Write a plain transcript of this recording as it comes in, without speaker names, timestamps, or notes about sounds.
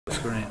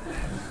screen.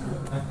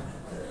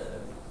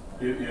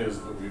 It is,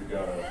 but we've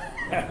got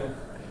a...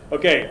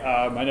 Okay,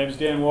 my name is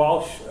Dan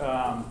Walsh.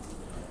 I'm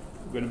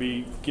going to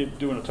be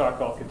doing a talk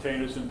called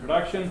Containers in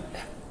Production.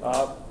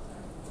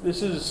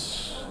 This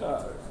is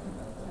a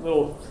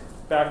little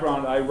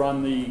background. I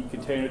run the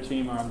container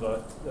team. I'm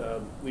the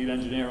lead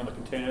engineer on the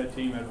container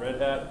team at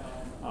Red Hat.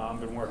 I've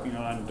been working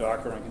on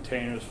Docker and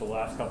containers for the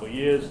last couple of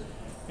years.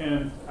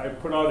 And I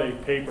put out a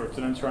paper. It's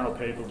an internal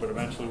paper, but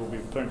eventually will be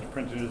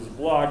printed as a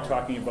blog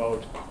talking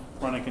about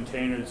running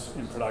containers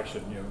in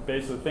production. You know,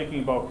 basically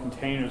thinking about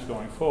containers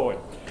going forward.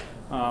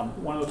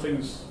 One of the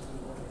things,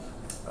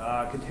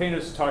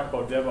 containers talk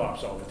about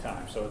DevOps all the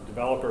time. So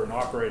developer and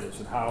operators,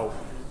 and how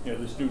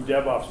this new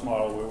DevOps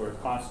model where we're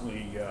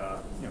constantly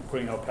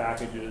putting out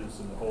packages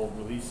and the whole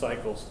release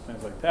cycles,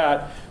 things like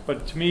that.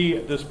 But to me,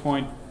 at this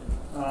point,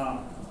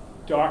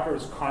 Docker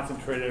is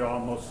concentrated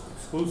almost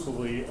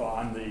exclusively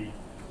on the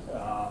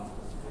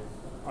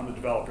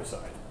developer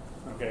side.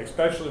 Okay,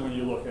 especially when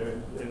you look at it,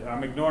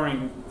 I'm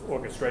ignoring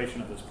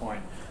orchestration at this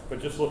point,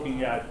 but just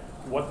looking at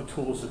what the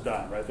tools have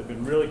done, right? They've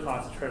been really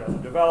concentrated on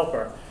the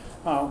developer.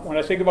 When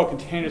I think about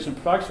containers in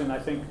production,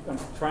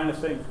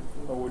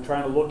 we're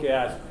trying to look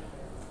at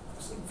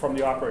from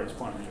the operator's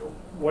point of view.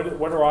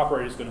 What are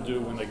operators going to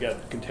do when they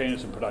get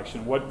containers in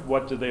production?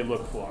 What do they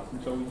look for?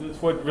 And so that's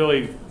what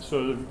really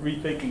sort of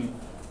rethinking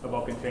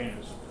about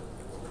containers.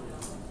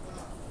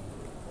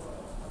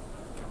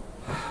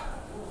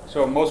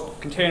 So most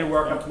container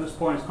work up to this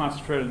point is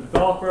concentrated on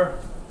developer.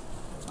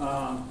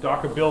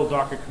 Docker build,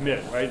 Docker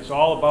commit, right? It's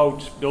all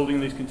about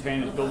building these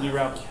containers, building your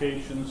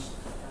applications.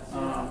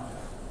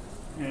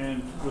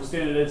 And with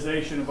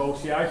standardization of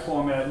OCI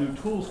format, new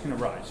tools can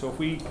arise. So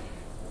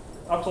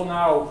up till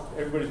now,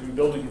 everybody's been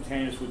building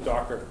containers with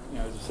Docker,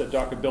 as I said,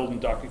 Docker build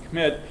and Docker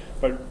commit,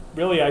 but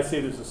really I see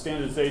it as a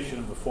standardization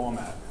of the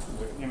format,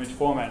 the image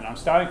format. And I'm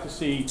starting to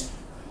see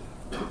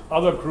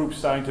other groups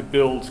starting to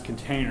build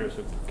containers,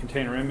 or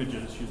container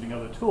images using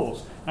other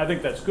tools. And I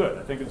think that's good.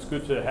 I think it's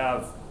good to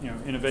have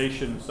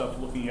innovation and stuff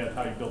looking at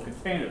how you build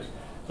containers.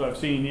 So I've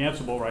seen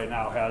Ansible right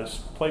now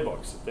has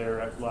playbooks. They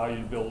allow you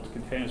to build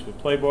containers with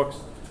playbooks.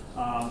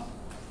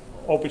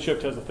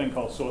 OpenShift has a thing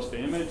called source to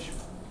image.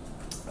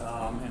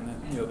 And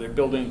then, they're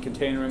building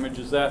container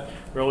images. That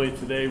earlier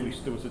today,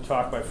 there was a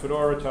talk by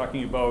Fedora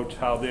talking about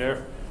how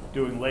they're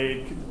doing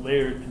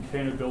layered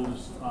container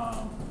builds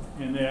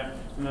in there.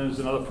 And then there's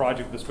another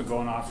project that's been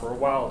going on for a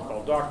while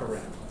called Docker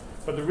RAM.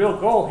 But the real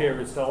goal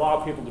here is to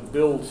allow people to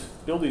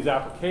build these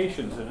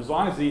applications. And as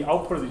long as the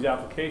output of these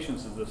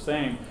applications is the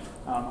same,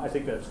 I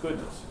think that's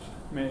goodness.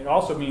 I mean, it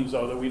also means,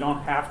 though, that we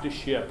don't have to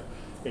ship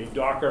a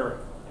Docker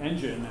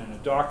engine and a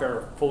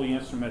Docker fully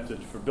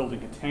instrumented for building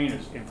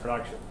containers in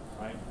production.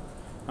 Right?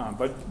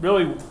 But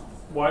really,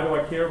 why do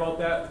I care about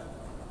that?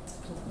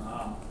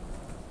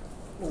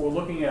 What we're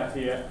looking at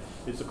here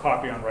is the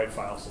copy on write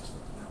file system.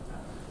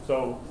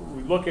 So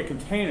we look at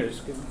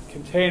containers.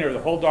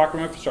 The whole Docker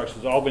infrastructure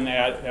has all been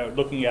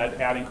looking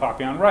at adding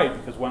copy on write,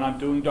 because when I'm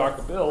doing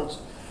Docker builds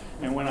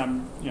and when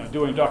I'm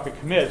doing Docker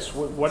commits,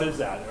 what is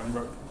that?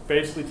 I'm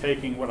basically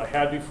taking what I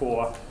had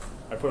before.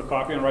 I put a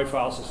copy on write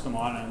file system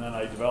on it, and then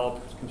I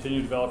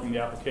continue developing the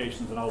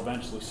applications, and I'll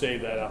eventually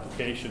save that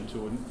application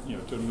to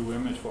a new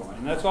image format.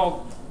 And that's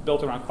all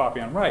built around copy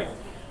on write.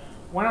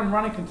 When I'm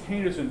running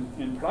containers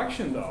in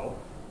production, though,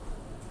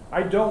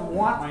 I don't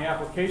want my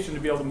application to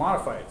be able to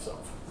modify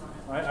itself.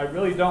 Right? I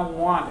really don't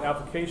want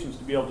applications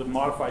to be able to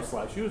modify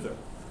 /user.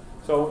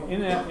 So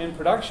in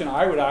production,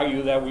 I would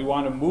argue that we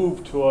want to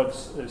move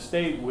towards a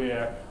state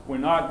where we're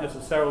not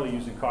necessarily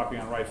using copy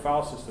on write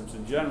file systems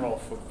in general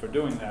for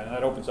doing that, and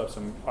that opens up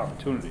some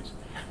opportunities.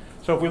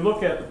 So if we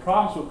look at the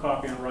problems with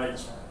copy on write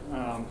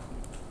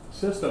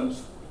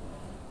systems,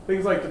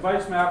 things like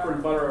device mapper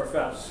and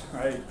Btrfs,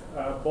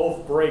 right,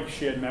 both break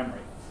shared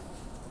memory.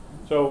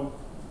 So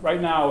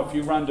right now, if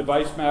you run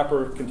device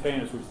mapper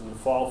containers, which is the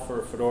default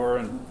for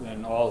Fedora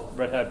and all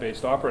Red Hat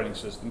based operating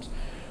systems,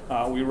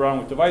 we run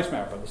with device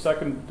mapper. The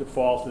second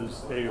default is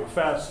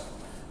AFS,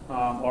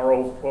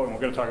 we're going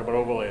to talk about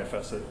overlay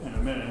FS in a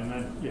minute, and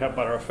then you have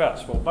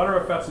Btrfs. Well,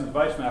 Btrfs and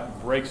device mapper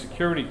break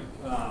security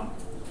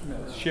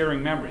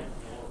sharing memory.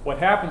 What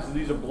happens is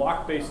these are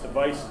block-based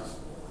devices,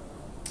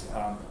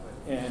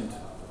 and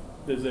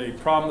there's a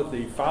problem that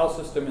the file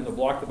system and the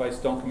block device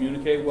don't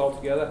communicate well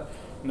together.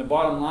 And the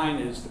bottom line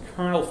is the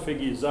kernel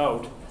figures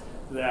out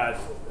that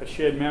a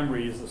shared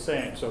memory is the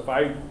same. So if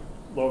I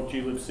load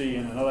glibc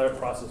and another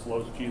process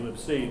loads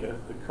glibc,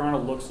 the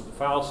kernel looks at the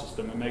file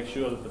system and makes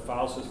sure that the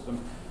file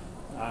system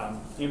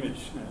image,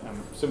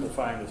 I'm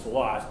simplifying this a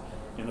lot,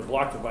 and the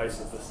block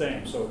device is the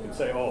same. So it can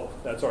say, oh,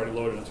 that's already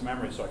loaded into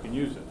memory, so I can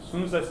use it. As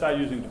soon as I start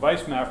using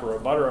device mapper or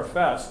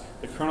Btrfs,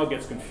 the kernel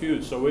gets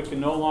confused. So it can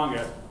no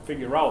longer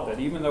figure out that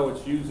even though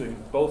it's using,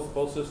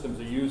 both systems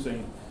are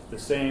using the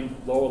same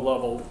lower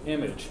level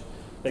image,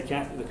 the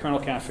kernel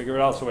can't figure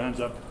it out, so it ends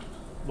up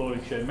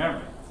loading shared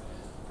memory.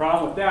 The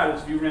problem with that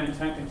is if you ran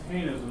 10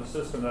 containers in the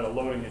system that are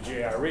loading a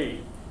JRE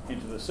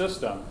into the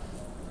system,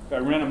 if I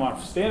ran them on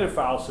standard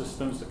file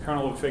systems, the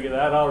kernel would figure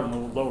that out and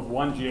would load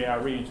one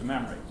JRE into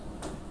memory.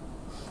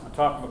 the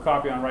top of a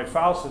copy on write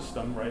file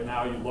system, right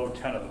now you load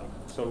 10 of them.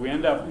 So we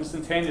end up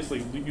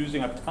instantaneously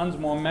using up tons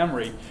more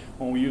memory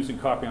when we're using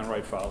copy on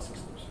write file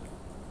systems.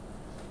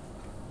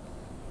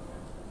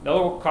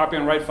 Another copy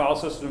and write file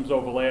system is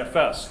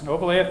OverlayFS. And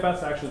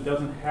OverlayFS actually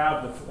doesn't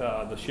have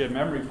the shared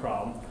memory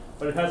problem,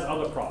 but it has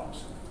other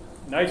problems.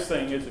 Nice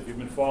thing is, if you've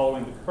been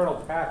following the kernel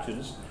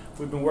patches,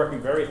 we've been working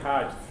very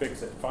hard to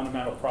fix a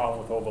fundamental problem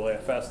with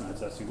OverlayFS, and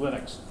that's SE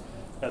Linux.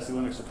 SE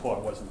Linux support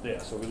wasn't there,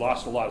 so we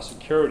lost a lot of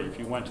security. If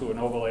you went to an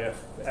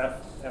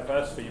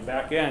OverlayFS for your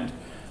back end,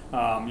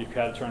 you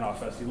had to turn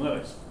off SE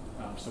Linux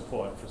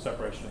support for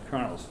separation of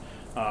kernels.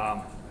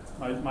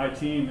 My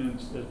team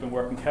has been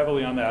working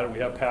heavily on that. We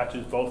have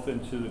patches both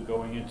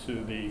going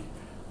into the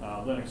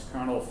Linux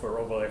kernel for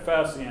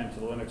OverlayFS and to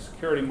the Linux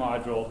security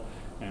module,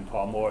 and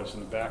Paul Moore is in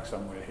the back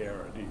somewhere here,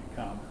 or did he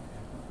come?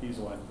 He's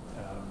the one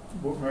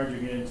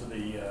merging it into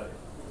the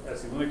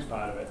SE Linux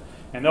part of it.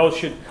 And those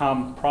should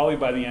come probably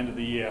by the end of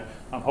the year.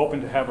 I'm hoping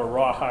to have a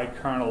rawhide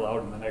kernel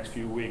out in the next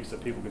few weeks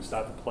that people can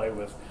start to play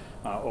with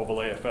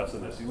OverlayFS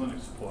and SE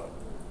Linux support.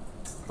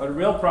 But a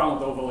real problem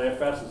with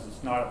OverlayFS is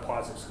it's not a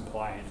POSIX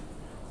compliant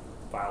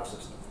file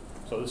system.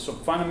 So there's some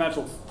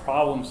fundamental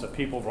problems that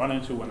people run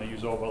into when they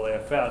use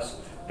OverlayFS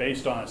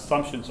based on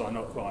assumptions on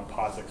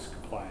POSIX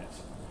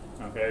compliance.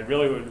 Okay,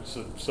 really,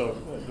 so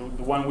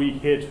the one we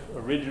hit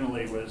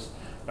originally was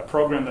a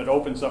program that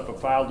opens up a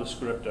file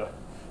descriptor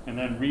and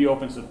then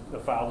reopens the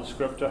file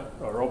descriptor,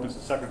 or opens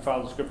the second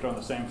file descriptor on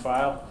the same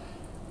file.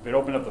 If it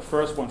opened up the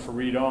first one for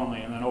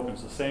read-only and then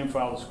opens the same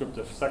file descriptor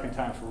the second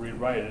time for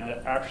read-write, and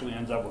it actually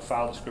ends up with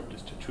file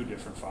descriptors to 2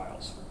 different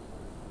files.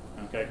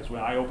 Okay, because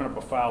when I open up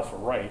a file for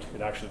write,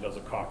 it actually does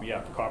a copy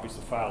up, copies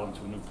the file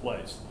into a new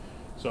place.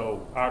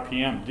 So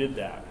RPM did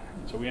that,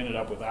 and so we ended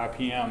up with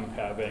RPM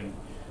having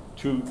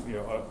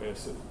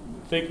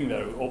thinking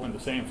that it would open the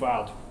same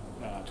file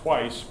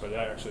twice, but it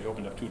actually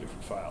opened up 2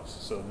 different files.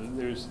 So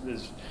there's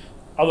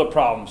other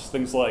problems,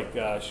 things like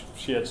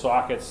shared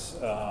sockets.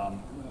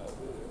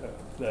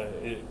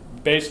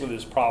 Basically,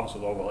 there's problems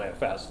with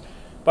OverlayFS.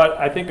 But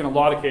I think in a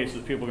lot of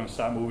cases, people are going to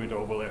start moving to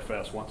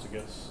OverlayFS once it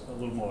gets a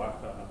little more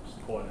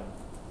support in.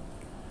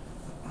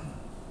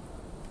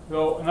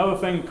 So another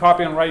thing,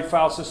 copy and write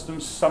file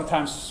systems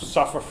sometimes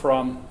suffer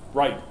from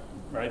write,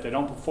 right? They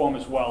don't perform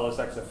as well as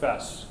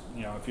XFS.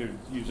 You know, if you're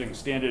using a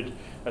standard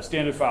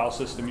file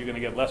system, you're going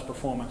to get less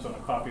performance on a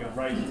copy and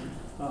write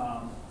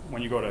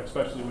when you go to,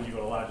 especially when you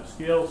go to larger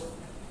scales.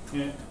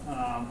 And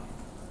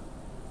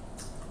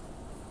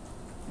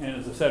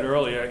as I said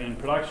earlier, in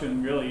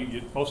production,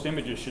 really, most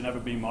images should never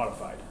be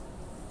modified,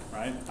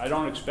 right? I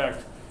don't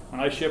expect, when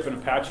I ship an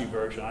Apache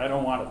version, I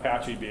don't want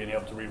Apache being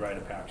able to rewrite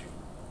Apache,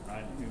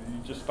 right? You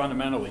just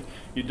fundamentally,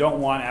 you don't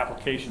want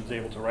applications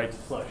able to write to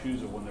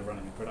 /user when they're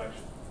running in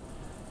production.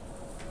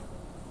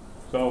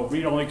 So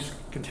read-only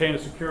container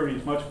security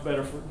is much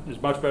better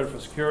for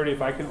security.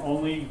 If I can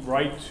only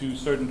write to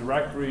certain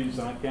directories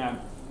and I can't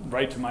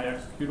write to my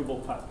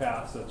executable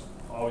paths, that's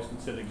always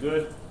considered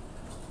good.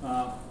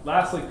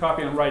 Lastly,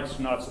 copy and write does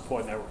not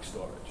support network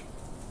storage.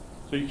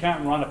 So you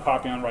can't run a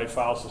copy and write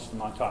file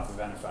system on top of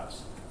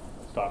NFS,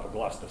 on top of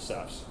Gluster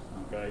Cephs.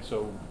 Okay,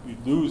 so you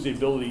lose the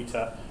ability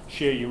to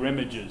share your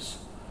images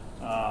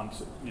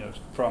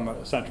from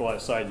a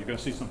centralized site. You're going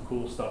to see some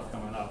cool stuff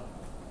coming up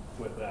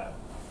with that.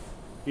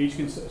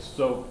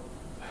 So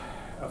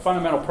a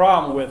fundamental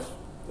problem with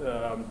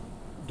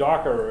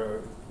Docker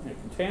or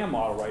container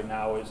model right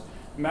now is,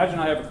 imagine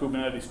I have a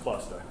Kubernetes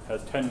cluster, it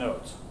has 10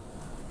 nodes.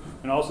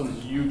 And all of a sudden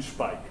there's a huge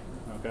spike.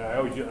 Okay,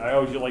 I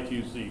always like to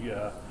use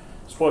the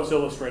Sports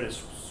Illustrated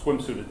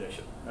swimsuit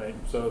edition. Right?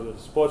 So the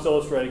Sports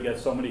Illustrated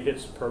gets so many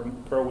hits per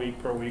week,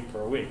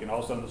 and all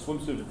of a sudden the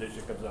swimsuit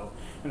edition comes out,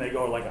 and they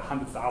go like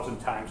 100,000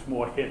 times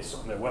more hits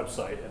on their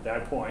website. At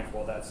that point,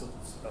 well, that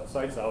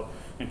site's out.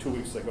 In 2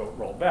 weeks, they go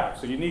roll back.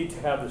 So you need to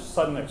have this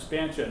sudden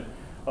expansion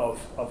of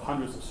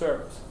hundreds of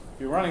servers.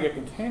 If you're running a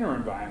container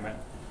environment,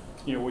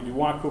 what you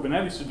want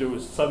Kubernetes to do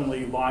is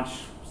suddenly launch,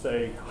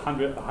 say,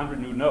 100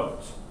 new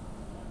nodes.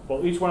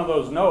 Well, each one of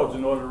those nodes,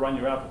 in order to run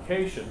your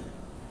application,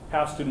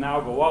 has to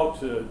now go out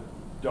to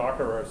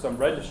Docker or some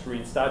registry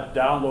and start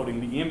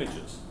downloading the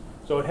images.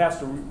 So it has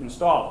to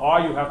install, or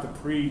you have to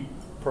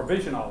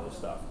pre-provision all this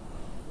stuff.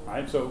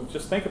 Right? So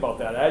just think about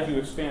that. As you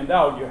expand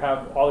out, you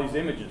have all these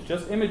images,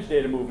 just image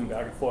data moving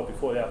back and forth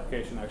before the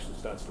application actually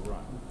starts to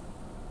run.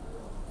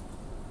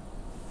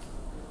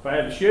 If I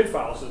had a shared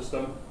file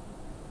system,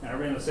 and I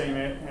ran the same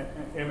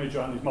image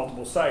on these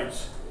multiple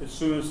sites, as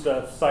soon as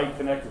the site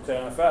connected to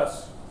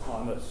NFS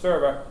on the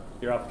server,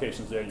 your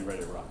application's there and you're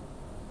ready to run.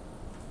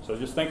 So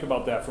just think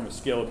about that from a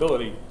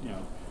scalability,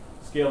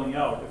 scaling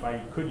out. If I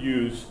could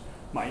use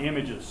my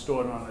images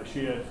stored on on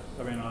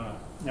a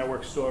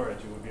network storage,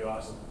 it would be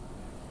awesome.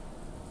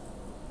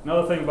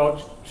 Another thing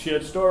about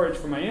shared storage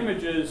for my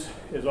images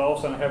is all of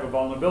a sudden I have a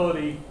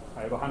vulnerability.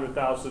 I have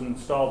 100,000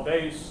 installed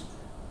base.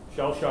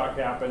 Shell shock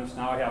happens.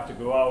 Now I have to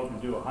go out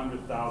and do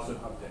 100,000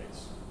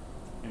 updates,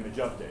 image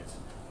updates.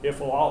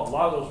 If a lot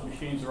of those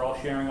machines are all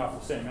sharing off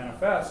the same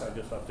NFS, I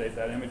just update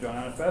that image on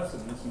NFS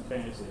and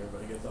instantaneously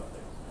everybody gets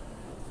updates.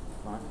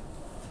 Fine.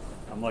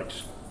 I'm like,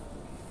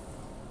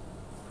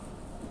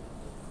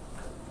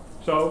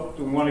 so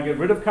do we want to get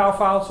rid of cow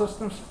file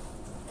systems?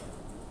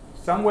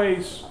 Some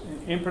ways,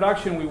 in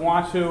production we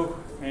want to,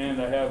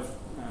 and I have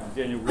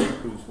Daniel Reed,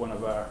 who's one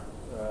of our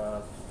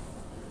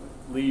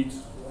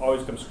leads,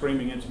 always comes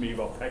screaming into me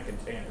about pet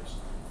containers.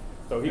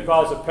 So he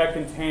calls a pet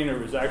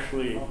container is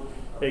actually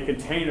a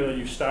container that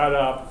you start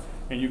up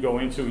and you go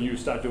into and you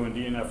start doing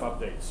DNF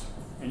updates.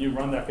 And you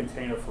run that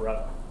container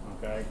forever,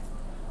 okay?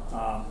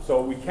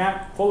 So we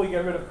can't fully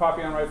get rid of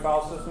copy on write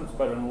file systems,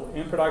 but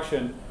in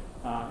production,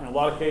 in a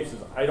lot of cases,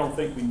 I don't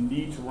think we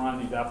need to run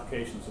these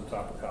applications on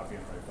top of copy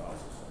and write file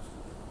systems.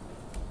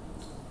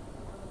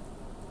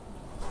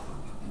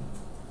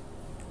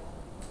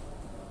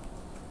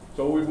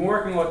 So we've been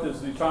working with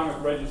this, the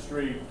atomic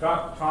registry,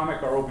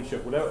 atomic or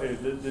OpenShift, whatever,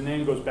 the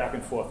name goes back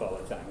and forth all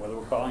the time, whether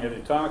we're calling it the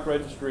atomic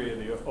registry or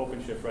the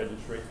OpenShift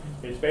registry.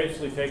 It's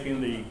basically taking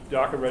the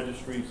Docker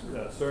registry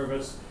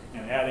service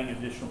and adding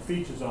additional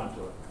features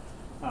onto it.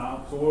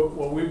 So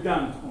what we've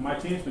done, what my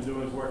team's been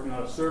doing is working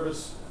on a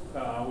service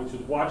which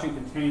is watching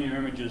container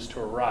images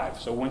to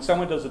arrive. So when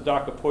someone does a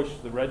Docker push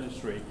to the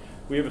registry,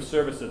 we have a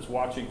service that's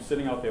watching,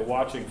 sitting out there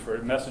watching for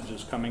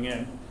messages coming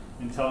in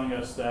and telling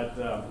us that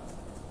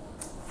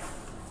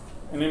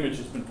an image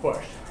has been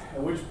pushed,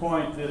 at which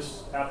point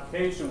this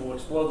application will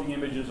explode the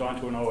images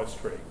onto an OS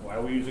tree. Why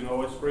are we using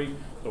OS tree?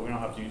 So we don't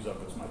have to use up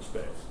as much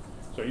space.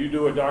 So you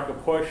do a Docker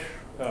push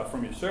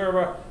from your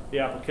server, the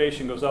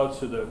application goes out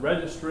to the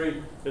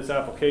registry, this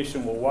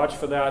application will watch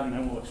for that and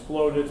then will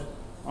explode it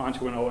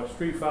onto an OS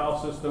tree file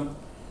system.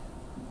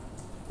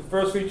 The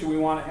first feature we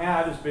want to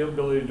add is the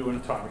ability to do an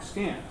atomic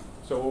scan.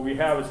 So what we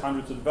have is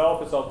hundreds of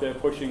developers out there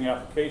pushing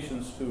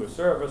applications to a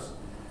service.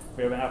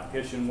 We have an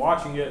application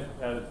watching it,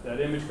 that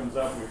image comes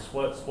up, we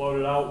explode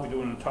it out, we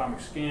do an atomic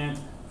scan,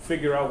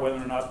 figure out whether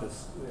or not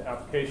this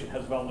application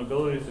has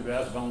vulnerabilities. If it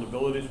has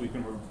vulnerabilities, we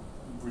can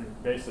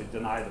basically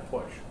deny the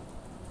push.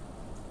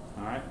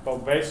 All right, but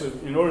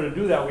basically, in order to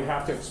do that, we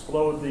have to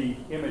explode the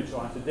image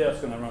onto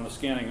disk and then run the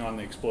scanning on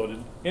the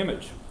exploded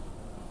image.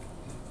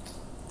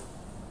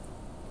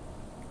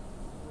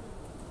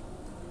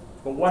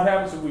 But what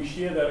happens if we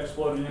share that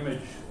exploded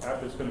image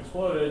after it's been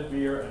exploded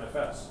via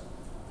NFS,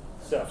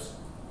 CEFs?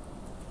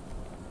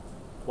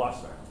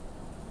 Cluster.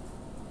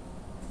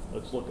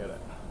 Let's look at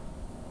it.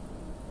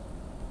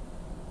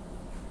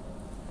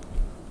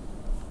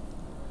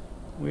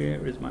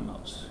 Where is my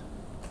mouse?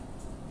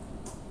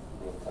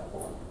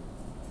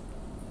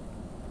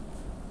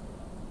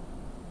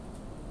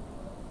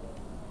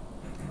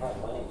 Hi,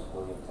 my name is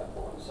William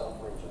Temple. I'm a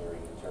software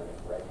engineering intern at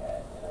Red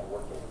Hat, and I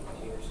work in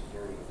container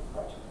security with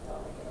Project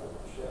Atomic and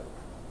OpenShift.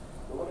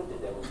 We wanted to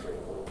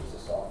demonstrate a little piece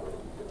of software that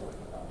we've been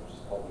working on, which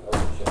is called the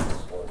OpenShift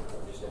Explorer, or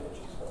just Image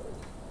Explorer.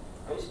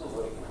 Basically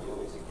what it can do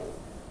is it can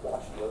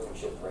watch the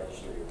OpenShift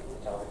registry or the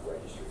Atomic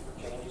registry for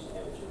changes in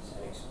images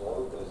and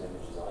explode those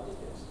images onto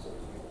disk so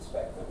that you can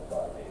inspect them with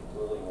automated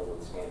tooling or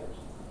with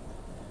scanners.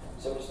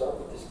 So to start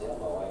with this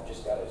demo, I've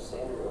just got a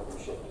standard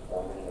OpenShift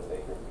deployment in a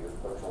vagrant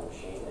virtual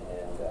machine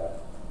and a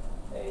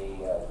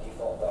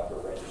default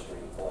Docker registry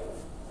deployment.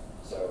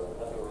 So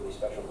nothing really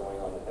special going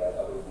on with that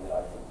other than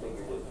that I've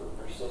configured it for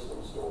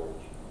persistent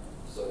storage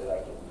so that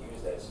I can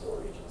use that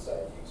storage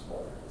inside the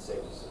Explorer. It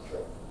saves us a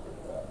trip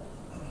pretty well.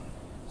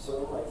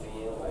 So in my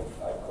VM,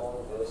 I've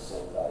cloned this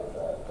and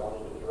I've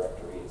gone into the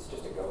directory. It's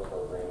just a Go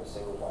program, a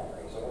single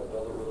binary. So I'm going to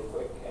build it really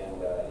quick,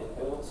 and it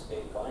builds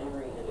a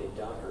binary and a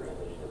Docker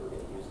image that we're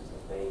going to use as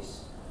the base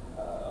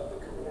of the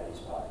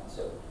Kubernetes pod.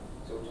 So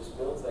it just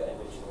builds that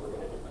image, and we're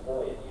going to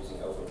deploy it using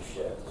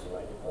OpenShift. So you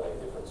might deploy a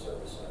different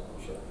service in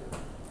OpenShift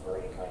or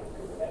any kind of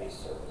Kubernetes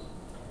service.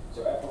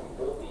 So after we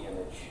build the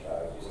image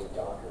using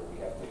Docker, we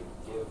have to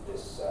give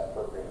this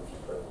program a few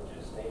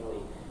privileges.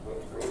 Namely, we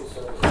have to create a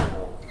service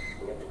account.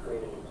 We have to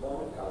create a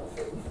deployment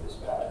config for this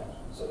pod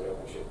so that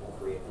OpenShift will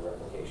create the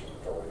replication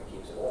controller that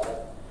keeps it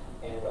alive,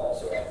 and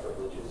also add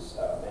privileges.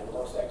 And the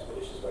most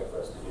expeditious way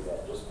for us to do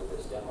that, just for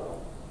this demo,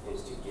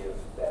 is to give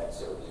that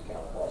service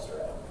account cluster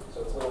admin.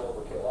 So it's a little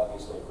overkill.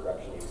 Obviously, in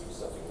production, you use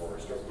something more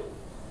restricted,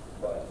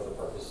 but for the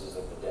purposes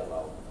of the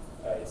demo,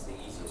 it's the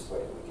easiest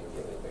way that we can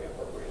give it the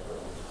appropriate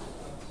privileges.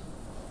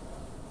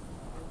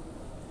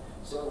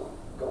 So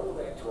going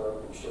back to our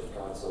OpenShift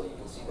console, you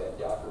can see that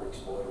Docker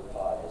Explorer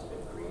pod has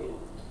been created,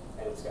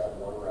 and it's got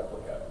one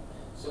replica.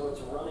 So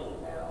it's running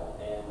now,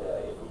 and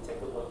if we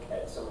take a look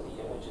at some of the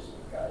images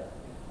we've got,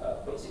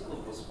 basically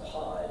this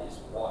pod is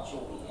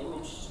watching the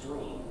image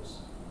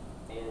streams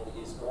and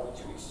is going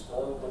to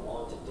explode them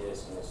onto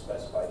disk in a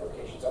specified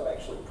location. So I've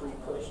actually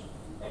pre-pushed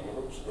an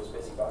image, this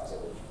BusyBox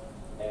image,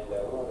 and we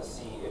want to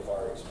see if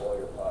our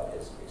Explorer pod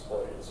has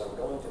exploded. So I'm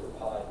going to the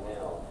pod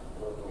now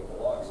and looking at the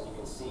logs, and you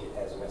can see it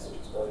has a message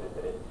exploded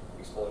that it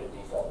exploded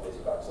default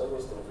BusyBox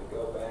list. And if we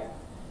go back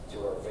to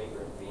our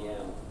vagrant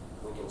VM,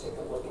 we can take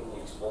a look in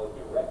the explode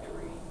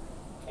directory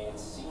and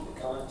see the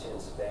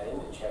contents of that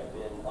image have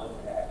been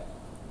unpacked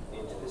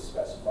into this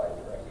specified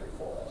directory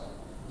for us.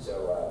 So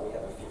we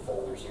have a few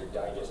folders here,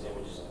 digest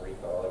images and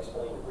repo. I'll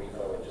explain the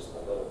repo in just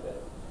a little bit.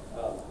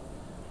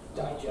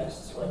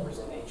 digests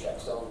represent a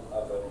checksum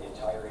of an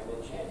entire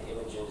image, and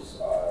images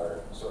are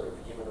sort of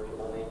human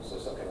readable names. So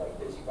something like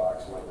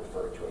BusyBox might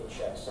refer to a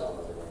checksum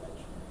of an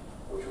image,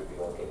 which would be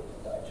located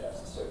in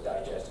digest. So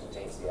digest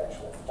contains the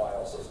actual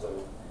file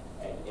system,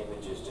 and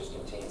images just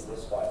contains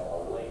this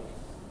file, a link,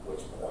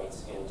 which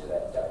points into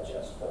that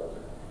digest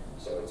folder.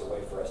 So it's a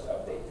way for us to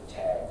update the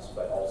tags,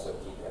 but also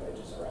keep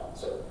images around.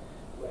 So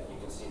you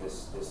can see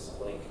this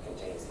link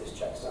contains this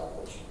checksum,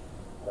 which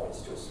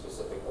points to a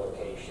specific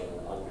location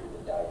under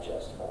the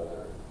digest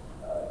folder.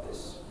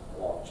 This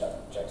long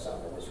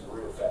checksum, and this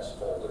rootfs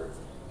folder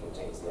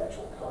contains the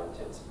actual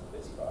contents of the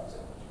BusyBox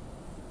image.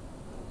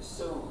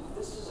 So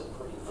this is a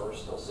pretty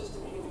versatile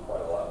system. You can do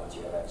quite a lot once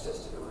you have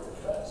access to the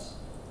rootfs.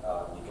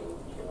 You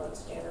can run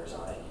scanners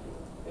on it. You can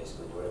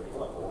basically do whatever you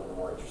want. But one of the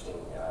more interesting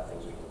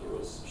things we can do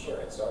is share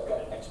it. So I've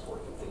got an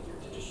export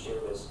configured to just share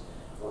this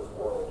with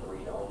world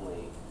read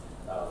only.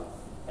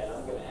 And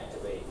I'm going to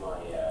activate my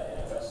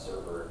NFS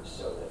server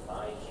so that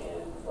I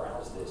can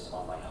browse this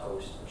on my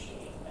host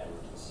machine, and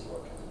we can see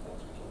what kinds of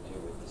things we can do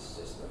with this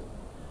system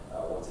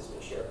once it's been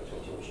shared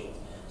between two machines.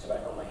 So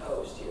back on my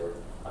host here,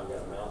 I'm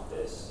going to mount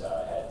this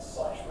at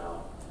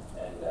 /mount,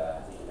 and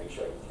need to make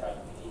sure I get the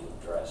IP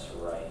address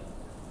right.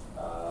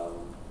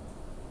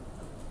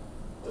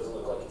 Doesn't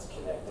look like it's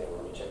connecting.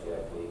 Let me check the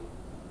IP.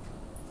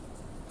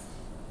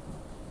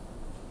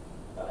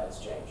 That's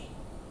changed.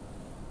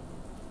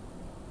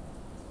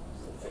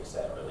 Fix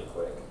that really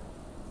quick.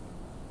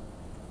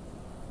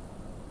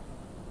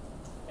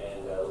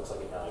 And looks like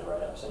it mounted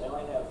right up. So now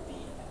I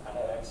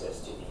have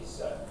access to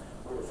these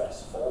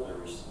rootfs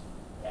folders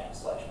at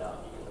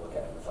 /mount. You can look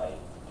at them if I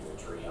do a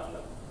tree on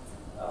them.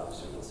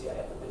 So you can see I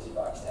have the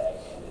BusyBox tag,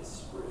 and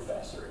its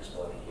rootfs are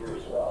exploded here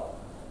as well.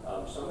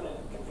 So I'm going to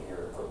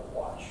configure a quick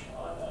watch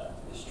on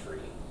this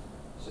tree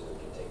so that we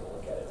can take a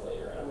look at it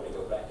later. And I'm going to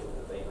go back into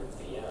the Vagrant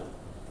VM,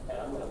 and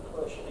I'm going to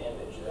push an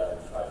image that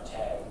I've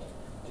tagged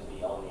to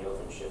be on the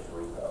OpenShift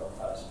repo.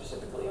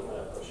 Specifically, I'm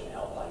going to push an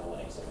Alpine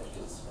Linux image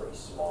because it's pretty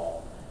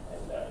small, and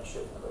it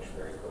should push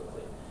very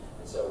quickly.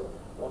 And so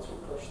once we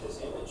push this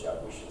image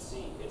up, we should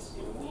see it's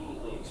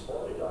immediately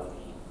exploded on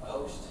the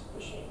host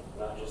machine,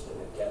 not just in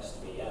the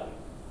guest VM.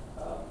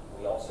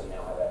 We also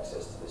now have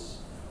access to this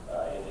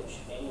image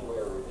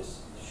anywhere where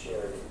this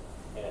shared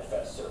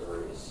NFS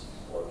server is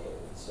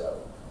located.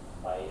 So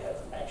I have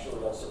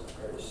actually also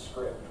prepared a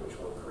script which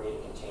will create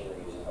a container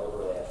using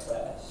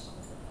OverlayFS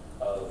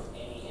of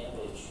any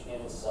image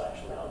in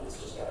 /mount. It's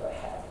just kind of a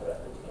hack that I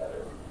put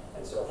together.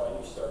 And so if I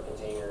do start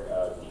container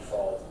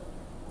default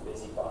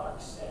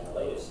BusyBox and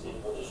latest, it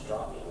will just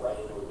drop me right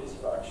into a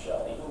BusyBox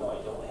shell, even though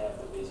I don't have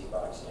the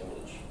BusyBox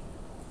image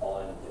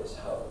on this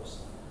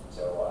host.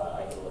 So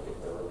I can look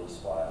at the release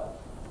file.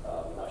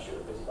 I'm not sure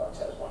if BusyBox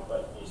has one,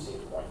 but you see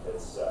the point.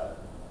 It's a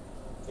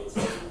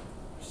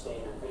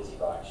standard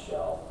BusyBox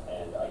shell,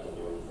 and I can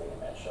do anything in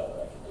that shell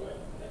that I can do in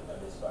a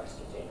BusyBox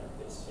container.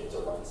 It's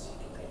a run C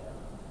container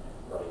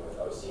running with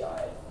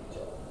OCI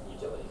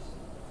utilities.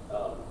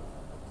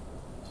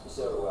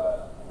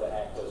 The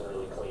hack doesn't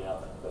really clean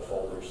up the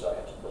folder, so I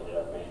have to clean it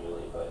up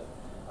manually, but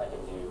I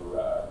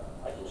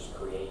can just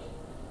create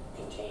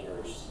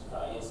containers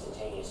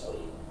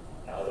instantaneously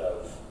out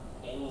of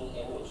any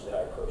image that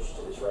I push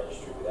to this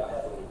registry without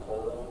having to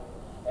pull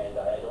them, and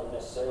I don't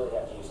necessarily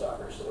have to use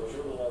Docker, so there's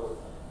really no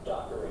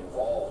Docker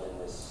involved in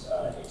this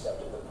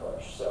except in the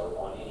push. So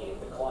on any of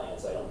the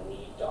clients, I don't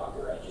need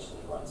Docker, I just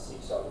need run C.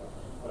 So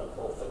I'm going to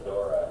pull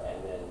Fedora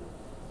and then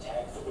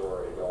tag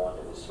Fedora to go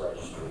onto this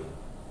registry,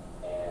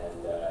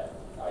 and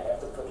I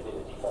have to put it in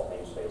the default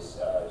namespace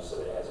so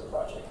that it has a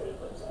project that it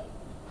lives in.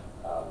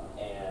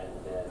 And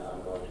then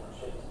I'm going to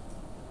push it,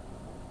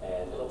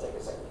 and it'll take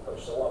a second to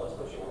push. So while it's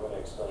pushing, I'm going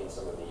to explain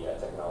some of the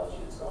technology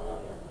that's going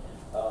on here.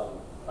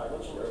 I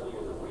mentioned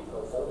earlier the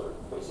repo folder.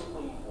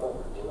 Basically, what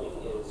we're doing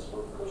is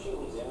we're pushing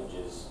these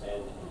images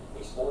and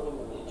exporting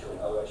them into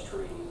an OS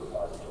tree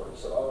repository.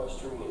 So OS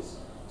tree is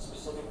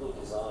specifically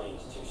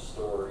designed to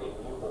store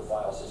immutable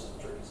file system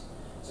trees.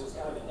 So it's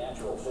kind of a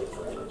natural fit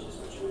for images,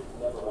 which you would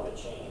never want to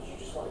change. You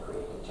just want to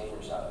create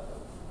containers out of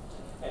them.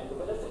 And the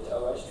benefit to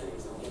OS tree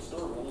is that we can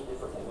store many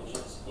different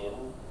images in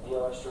the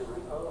OS tree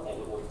repo, and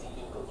it will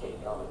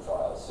deduplicate common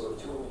files. So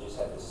if two images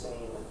have the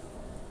same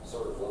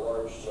sort of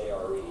large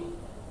JRE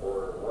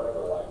or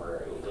whatever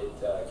library, it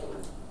can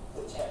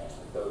detect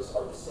that those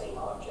are the same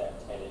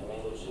object, and it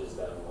manages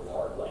them with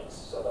hard links.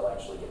 So they'll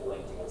actually get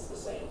linked against the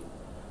same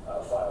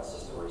file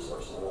system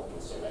resource and won't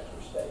consume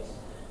extra space.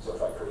 So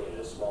if I created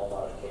a small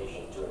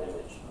modification to an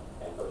image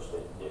and pushed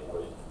it, it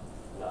would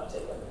not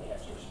take up any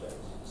extra space.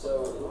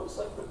 So it looks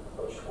like the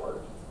push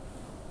worked.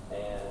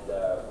 And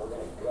we're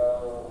going to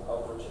go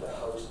over to the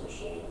host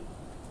machine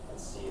and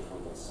see if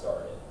we can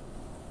start it.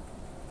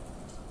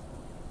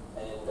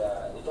 And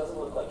it doesn't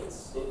look like it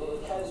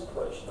has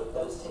pushed, but it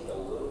does take a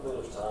little bit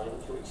of time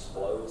to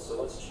explode.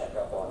 So let's check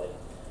up on it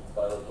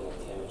by looking at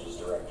the images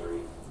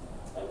directory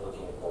and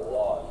looking at the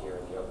log here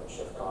in the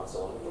OpenShift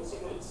console. And we can see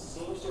that it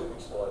seems to have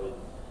exploded,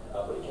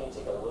 but it can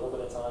take a little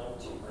bit of time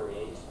to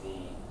create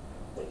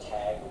the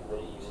tag that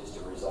it uses to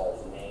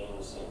resolve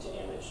names into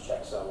image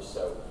checksums.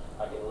 So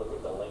I can look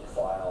at the link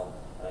file,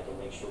 and I can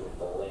make sure that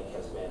the link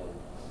has been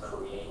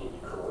created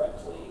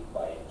correctly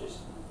by just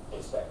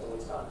inspecting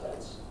its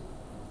contents.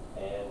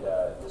 And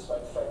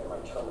despite the fact that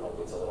my terminal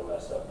gets a little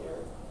messed up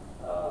here,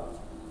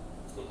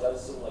 it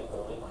does seem like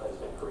the link has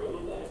been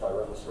created, and if I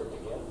run the script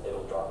again,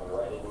 it'll drop me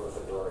right into a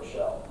Fedora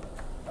shell.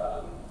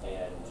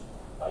 And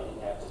I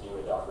didn't have to do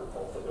a Docker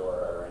pull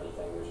Fedora or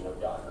anything. There's no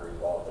Docker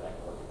involved, and I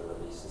can look at the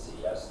release and see,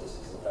 yes, this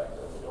is in fact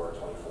a Fedora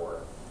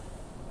 24.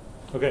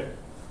 Okay.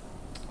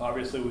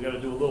 Obviously, we've got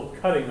to do a little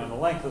cutting on the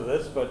length of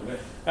this, but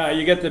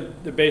you get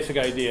the basic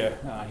idea.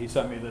 He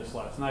sent me this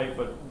last night,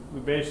 but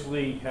we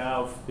basically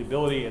have the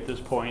ability at this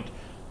point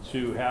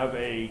to have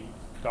a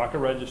Docker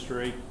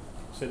registry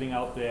sitting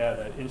out there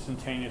that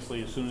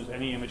instantaneously, as soon as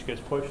any image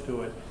gets pushed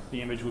to it,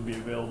 the image would be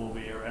available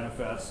via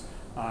NFS.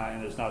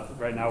 And there's not,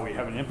 right now we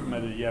haven't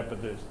implemented it yet,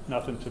 but there's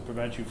nothing to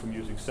prevent you from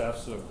using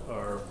Cephs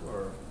or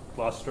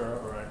Cluster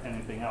or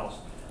anything else.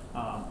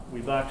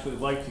 We'd actually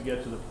like to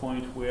get to the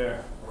point where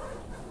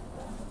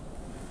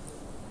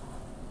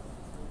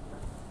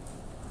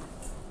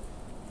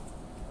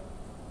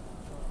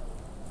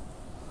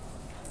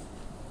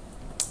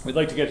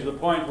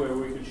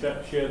we could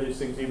share these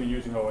things even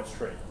using OS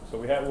tree. So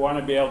we want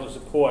to be able to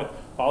support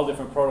all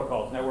different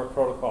protocols, network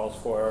protocols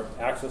for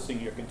accessing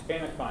your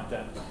container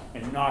content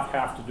and not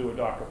have to do a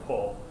Docker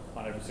pull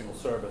on every single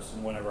service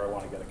and whenever I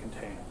want to get a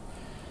container.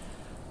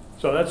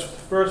 So that's the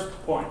first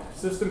point,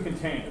 system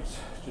containers.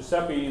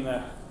 Giuseppe in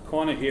the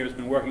corner here has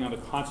been working on the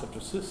concept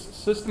of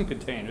system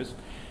containers.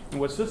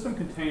 And what system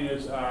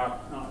containers are,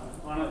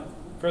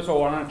 first of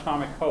all, on an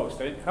atomic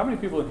host. How many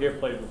people in here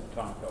played with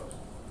atomic host?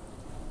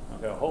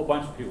 Okay, a whole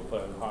bunch of people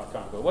play with atomic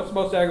host. What's the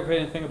most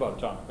aggravating thing about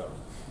atomic host?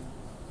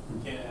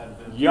 You can't add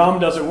Vim. Yum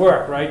doesn't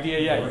work, right?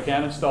 Yeah, you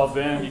can't install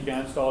Vim, you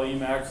can't install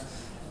Emacs.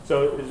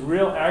 So it's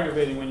real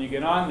aggravating when you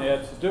get on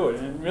there to do it.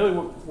 And really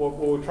what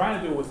we're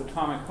trying to do with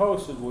Atomic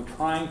Host is we're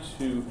trying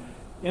to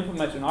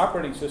implement an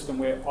operating system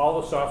where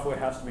all the software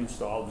has to be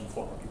installed in the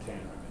form of container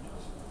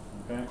images.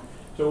 Okay?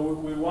 So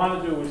what we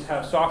want to do is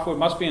have software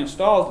must be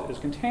installed as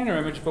container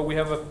image, but we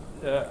have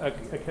a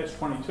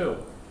catch-22.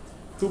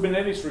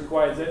 Kubernetes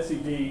requires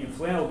etcd and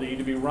flannelD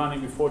to be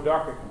running before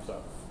Docker comes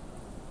up.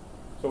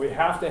 So we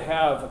have to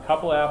have a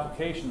couple of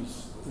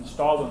applications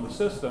installed in the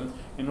system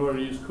in order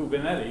to use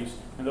Kubernetes,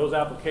 and those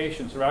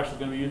applications are actually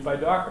going to be used by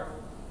Docker.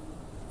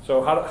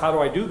 So how do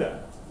I do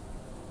that?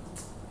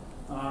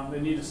 They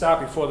need to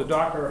start before the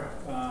Docker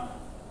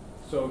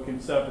so it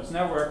can set up its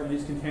network, and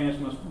these containers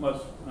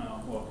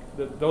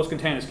those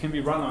containers can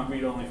be run on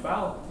read-only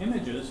file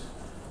images,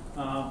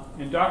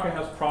 and Docker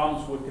has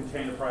problems with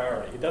container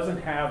priority. It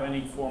doesn't have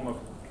any form of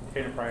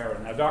container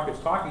priority. Now Docker's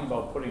talking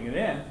about putting it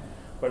in,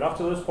 but up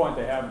to this point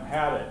they haven't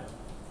had it.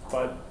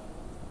 But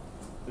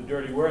the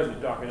dirty word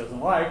that Docker doesn't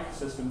like,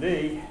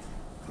 systemd,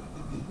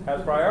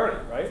 has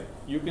priority, right?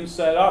 You can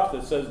set up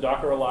that says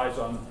Docker relies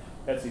on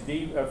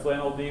etcd,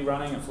 flannelD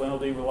running, and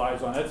flannelD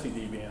relies on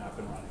etcd being up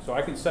and running. So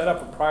I can set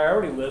up a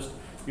priority list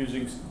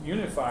using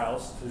unit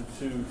files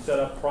to set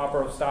up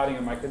proper starting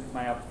of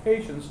my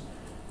applications,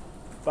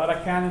 but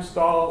I can't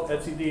install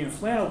etcd and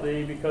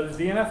flannelD because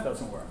DNF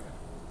doesn't work.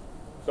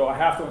 So I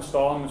have to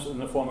install them in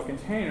the form of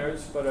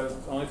containers, but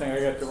the only thing I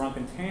get to run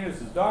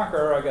containers is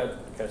Docker. I got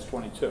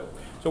catch-22.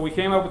 So we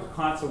came up with the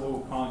concept of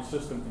what we're calling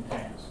system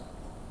containers.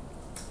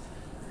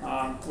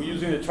 We're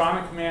using the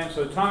atomic command.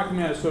 So the atomic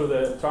command is sort of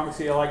the atomic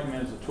CLI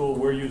command is the tool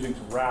we're using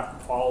to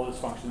wrap all this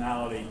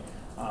functionality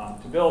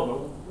to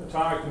build. But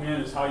atomic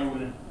command is how you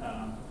would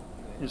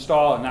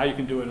install, and now you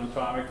can do an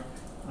atomic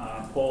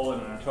pull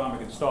and an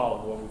atomic install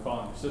of what we're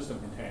calling a system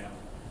container.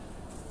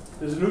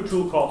 There's a new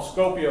tool called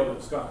Scopio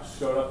that's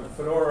showed up in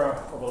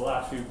Fedora over the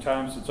last few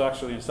times. It's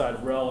actually inside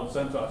of RHEL and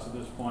CentOS at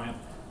this point.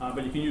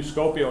 But you can use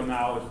Scopio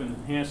now. It's been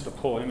enhanced to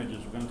pull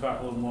images. We're going to talk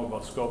a little more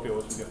about Scopio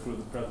as we get through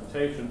the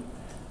presentation.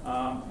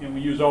 And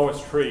we use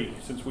OS tree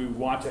since we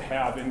want to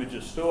have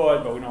images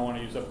stored, but we don't want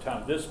to use up a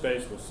ton of disk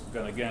space. We're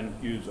going to, again,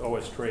 use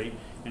OS tree.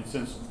 And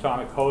since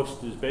Atomic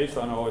Host is based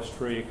on OS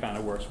tree, it kind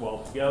of works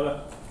well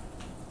together.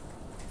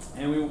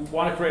 And we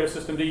want to create a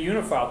systemd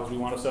unifile because we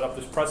want to set up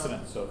this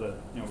precedence so that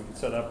we can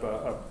set up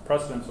a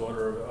precedence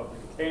order of the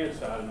container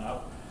starting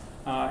up.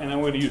 And then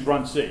we're going to use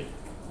runc.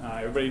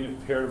 Everybody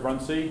heard of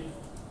runc?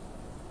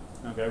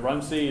 Okay,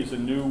 runc is a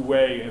new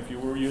way. If you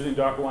were using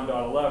Docker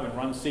 1.11,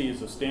 runc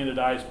is a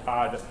standardized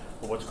part of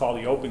what's called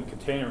the Open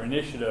Container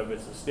Initiative.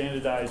 It's a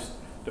standardized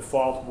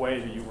default way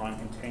that you run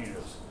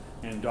containers.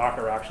 And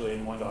Docker actually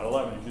in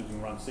 1.11 is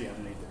using runc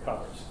underneath the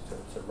covers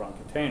to run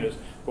containers,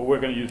 but we're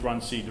going to use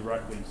runc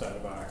directly inside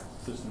of our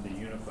systemd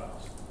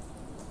unifiles.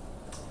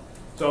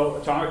 So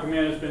atomic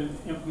command has been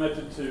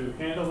implemented to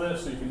handle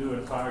this, so you can do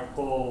an atomic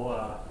pull.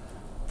 I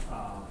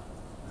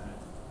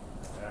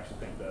actually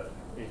think the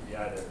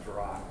API there is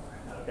wrong.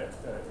 Okay.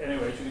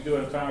 Anyways, you can do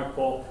an atomic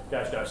pull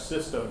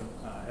 --system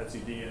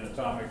etcd and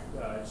atomic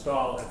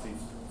install etc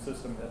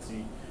system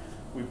etc.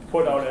 We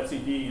put out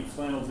etcd and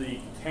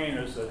flannelD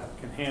containers that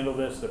can handle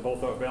this. They're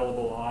both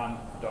available on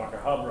Docker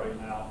Hub right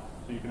now,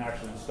 so you can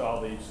actually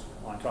install these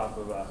on top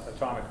of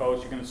Atomic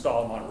Host. You can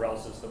install them on a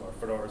RHEL system or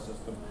Fedora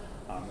system.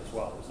 as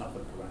well. There's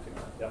nothing preventing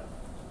that. Yeah.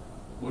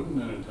 Wouldn't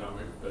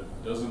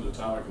doesn't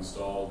atomic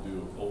install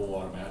do a pull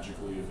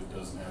automatically if it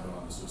doesn't have it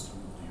on the system?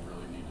 Do you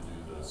really need to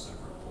do the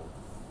separate pull?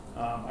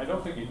 I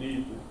don't think you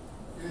need.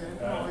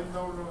 No.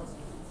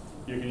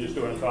 You can just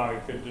do an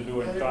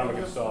atomic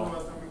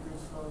install.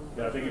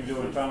 Yeah, I think if you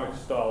do an atomic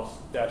install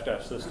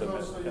 -- system,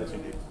 that's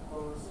easy.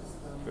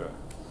 Sure.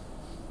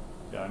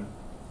 Yeah.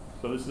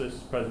 So this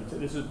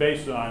is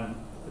based on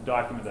a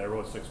document that I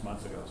wrote 6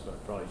 months ago, so I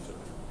probably should.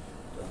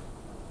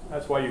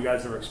 That's why you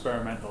guys are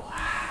experimental.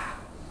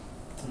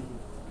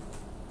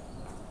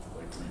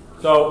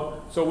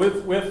 So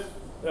with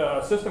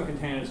system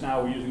containers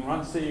now, we're using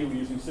runc, we're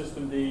using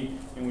systemd,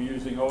 and we're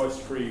using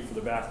OS3 for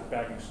the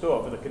backing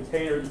store. For the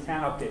container, you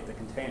can't update the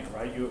container,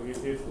 right?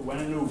 When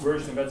a new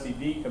version of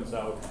etcd comes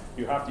out,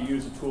 you have to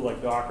use a tool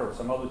like Docker or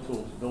some other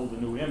tool to build a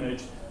new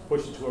image,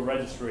 push it to a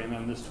registry, and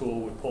then this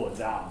tool would pull it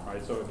down,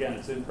 right? So again,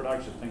 it's in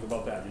production. Think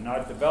about that. You're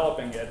not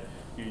developing it,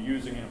 you're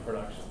using it in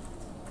production.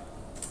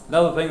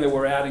 Another thing that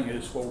we're adding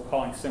is what we're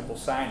calling simple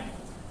signing.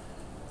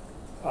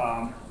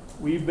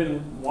 We've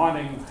been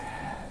wanting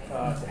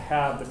to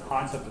have the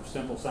concept of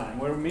simple signing.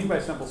 What we mean by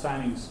simple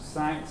signing is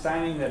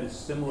signing that is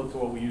similar to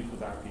what we use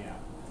with RPM,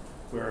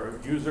 where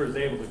a user is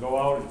able to go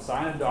out and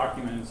sign a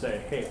document and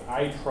say, hey,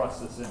 I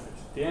trust this image.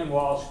 Dan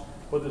Walsh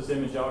put this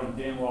image out and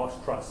Dan Walsh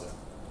trusts it.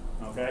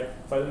 Okay?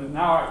 But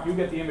now you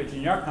get the image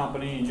in your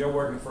company and you're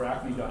working for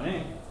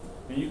Acme.Inc.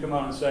 and you come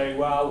out and say,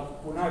 well,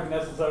 we're not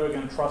necessarily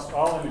going to trust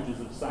all images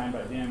that are signed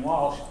by Dan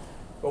Walsh,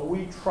 but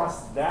we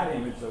trust that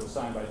image that was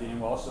signed by Dan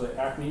Walsh so that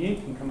Acme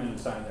Inc. can come in and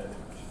sign that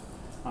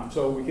image.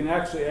 So we can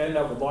actually end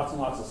up with lots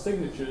and lots of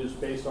signatures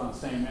based on the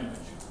same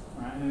image.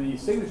 Right? And the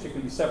signature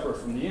can be separate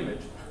from the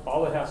image.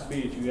 All it has to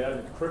be is you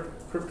have to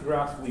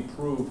cryptographically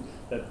prove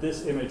that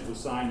this image was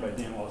signed by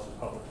Dan Walsh's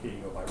public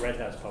key or by Red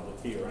Hat's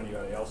public key or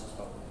anybody else's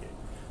public key.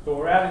 So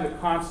we're adding the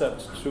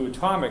concept to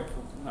Atomic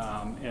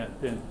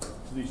to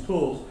these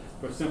tools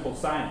for simple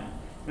signing.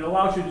 It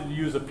allows you to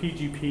use a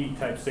PGP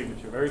type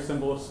signature, very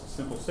simple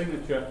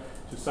signature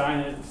to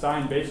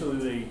sign basically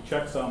the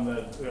checksum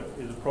that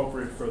is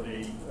appropriate for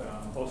the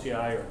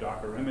OCI or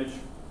Docker image.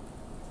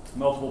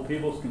 Multiple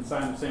people can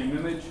sign the same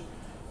image.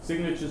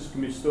 Signatures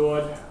can be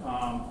stored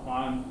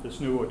on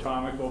this new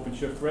Atomic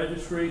OpenShift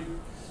registry.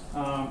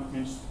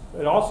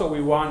 And also we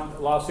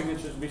allow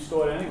signatures to be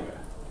stored anywhere.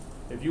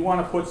 If you want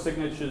to put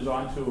signatures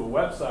onto a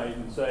website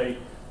and say,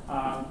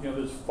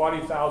 there's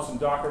 40,000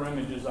 Docker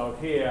images out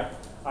here,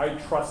 I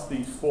trust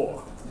these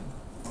 4.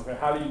 Okay,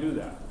 how do you do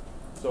that?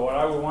 So what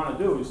I would want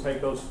to do is take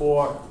those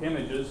 4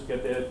 images,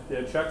 get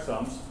their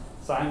checksums,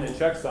 sign their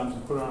checksums,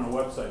 and put it on a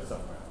website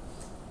somewhere.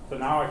 So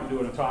now I can do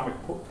an atomic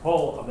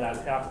pull of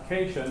that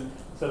application,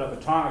 set up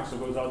Atomic so it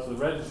goes out to the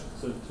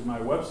register to my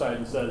website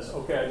and says,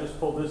 okay, I just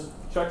pulled this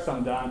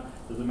checksum down.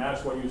 Does it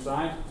match what you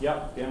signed?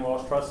 Yep, Dan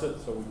Walsh trusts it,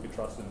 so we can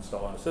trust it and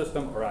install on a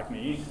system, or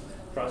Acme Inc.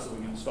 trusts it, we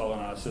can install it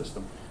on a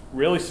system.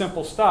 Really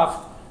simple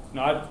stuff,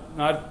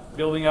 not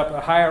building up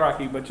a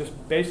hierarchy, but just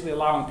basically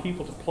allowing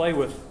people to play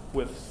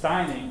with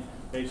signing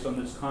based on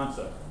this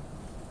concept.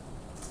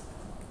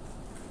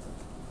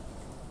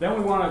 Then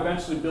we want to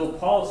eventually build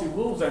policy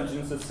rules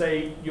engines that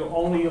say you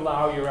only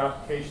allow your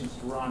applications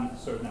to run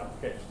certain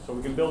applications. So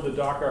we can build a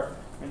Docker,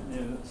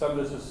 and some of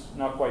this is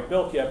not quite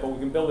built yet, but we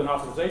can build an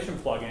authorization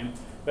plugin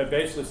that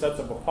basically sets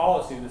up a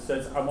policy that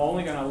says I'm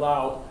only going to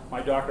allow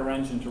my Docker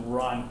engine to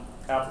run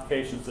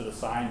applications that are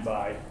signed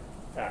by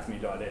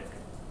Acme.Inc.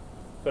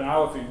 So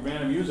now if a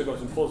random user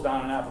goes and pulls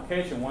down an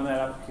application, when that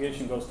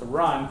application goes to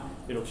run,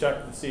 it'll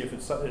check to see if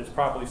it's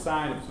properly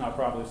signed. If it's not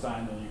properly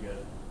signed, then you get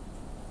it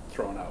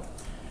thrown out.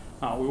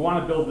 We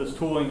want to build this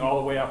tooling all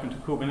the way up into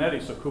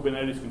Kubernetes, so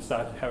Kubernetes can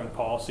start having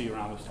policy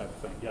around this type of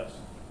thing. Yes?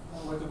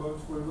 What about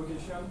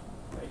revocation?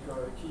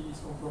 Like key is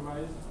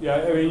compromised? Yeah,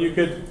 I mean, you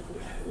could,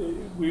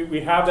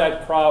 we have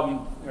that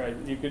problem, right?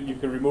 You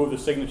could remove the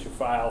signature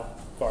file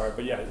for it,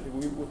 but yeah,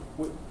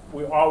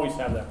 we always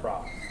have that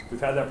problem. We've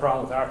had that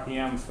problem with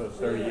RPM for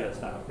 30 years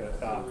now. Okay?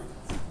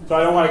 So I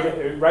don't want to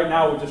get, right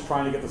now we're just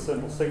trying to get the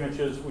simple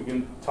signatures. We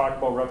can talk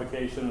about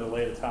revocation at a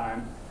later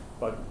time,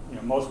 but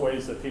most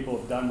ways that people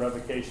have done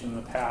revocation in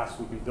the past,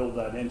 we can build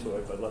that into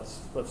it, but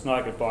let's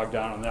not get bogged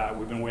down on that.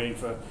 We've been waiting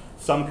for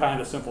some kind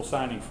of simple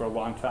signing for a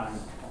long time.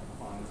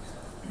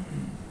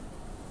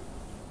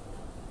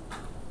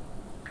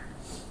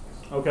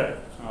 Okay,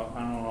 so I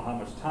don't know how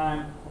much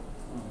time.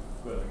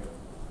 Good, I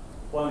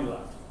got plenty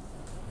left.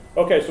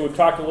 Okay, so we've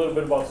talked a little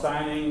bit about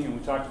signing, and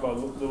we talked about a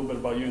little bit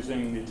about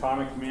using the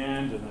atomic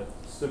command and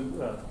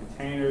the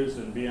containers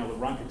and being able to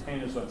run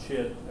containers on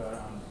shared,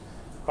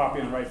 copy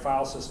and write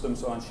file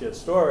systems on shared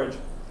storage.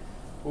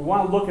 We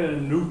want to look at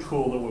a new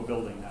tool that we're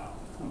building now.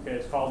 Okay,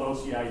 it's called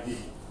OCID.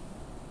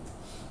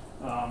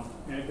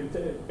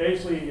 And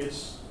basically,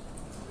 it's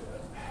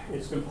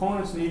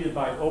components needed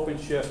by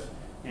OpenShift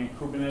and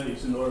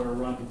Kubernetes in order to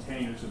run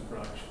containers in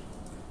production.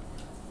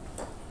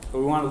 So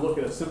we want to look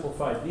at a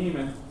simplified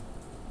daemon.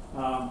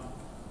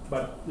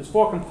 But there's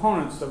 4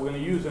 components that we're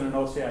going to use in an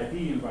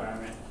OCID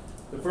environment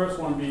The first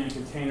one being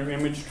container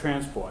image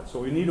transport. So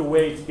we need a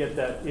way to get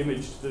that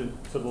image to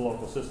the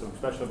local system,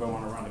 especially if I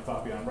want to run a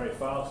copy on write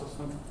file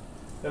system.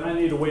 Then I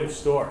need a way to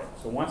store it.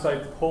 So once I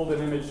pulled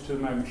an image to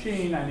my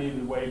machine, I need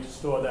a way to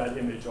store that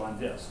image on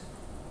disk.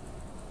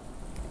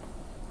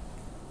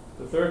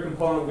 The third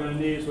component we're going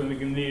to need is we're going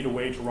to need a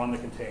way to run the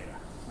container.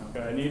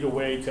 Okay, I need a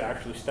way to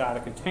actually start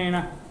a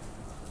container.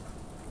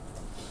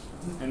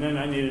 And then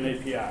I need an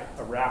API,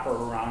 a wrapper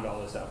around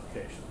all this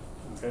application.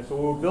 Okay, so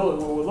what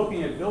we're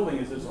looking at building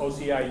is this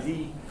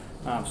OCID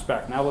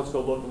spec. Now let's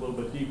go look a little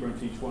bit deeper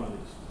into each one of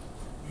these.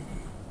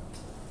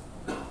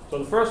 So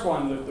the first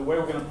one, the way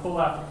we're going to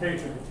pull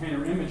application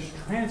container image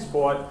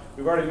transport,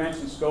 we've already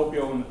mentioned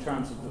Scopio in the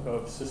terms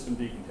of system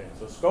decontainer.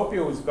 So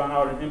Scopio has gone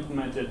out and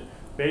implemented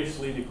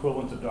basically the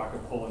equivalent of Docker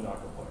pull and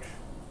Docker push.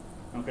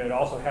 Okay, it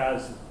also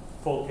has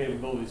full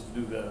capabilities to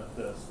do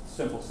the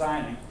simple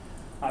signing.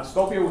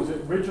 Scopio was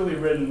originally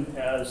written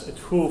as a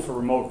tool for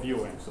remote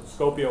viewing. So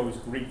Scopio is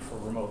Greek for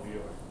remote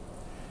viewing.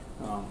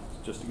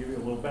 Just to give you a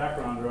little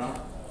background around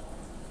it.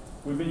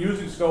 We've been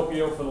using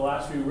Scopio for the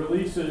last few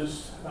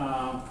releases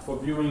for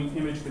viewing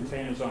image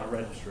containers on a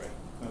registry.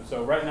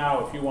 So right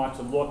now, if you want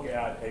to look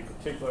at a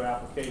particular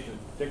application,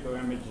 particular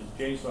image is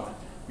JSON,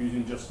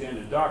 using just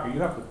standard Docker, you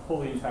have to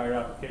pull the entire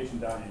application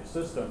down in your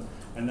system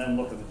and then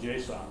look at the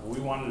JSON. What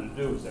we wanted to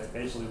do is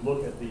basically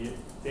look at the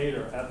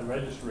data at the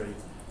registry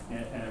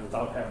and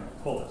without having to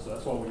pull it. So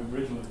that's why we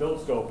originally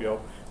built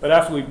Scopio. But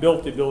after we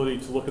built the ability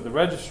to look at the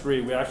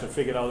registry, we actually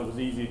figured out it was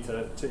easy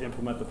to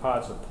implement the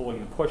parts of pulling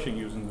and pushing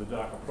using the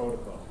Docker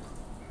protocol.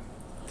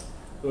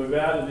 So we've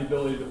added the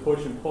ability to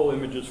push and pull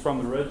images from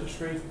the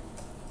registry.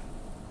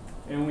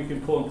 And we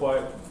can pull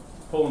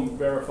and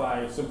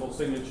verify simple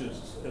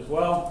signatures as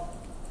well.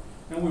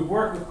 And we've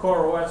worked with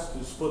CoreOS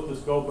to split this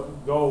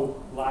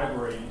Go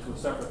library into a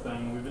separate thing.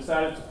 And we've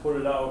decided to put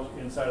it out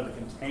inside of the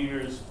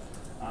containers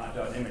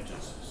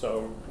 .images.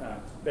 So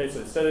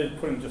basically, instead of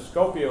putting just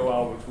Scopio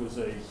out, which was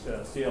a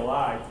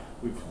CLI,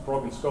 we've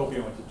broken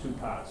Scopio into two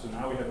parts. So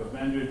now we have a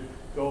vendored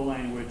Go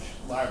language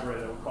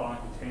library that we're calling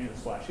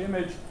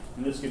container/image,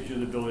 and this gives you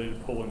the ability to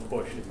pull and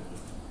push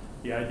images.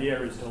 The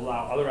idea is to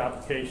allow other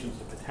applications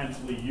to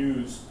potentially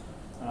use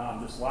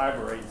this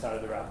library inside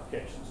of their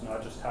applications,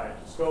 not just tie it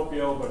to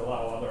Scopio, but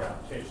allow other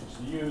applications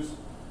to use.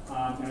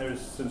 And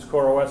since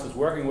CoreOS is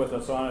working with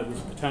us on it,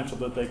 there's potential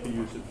that they can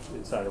use it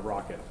inside of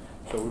Rocket.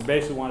 So we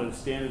basically wanted to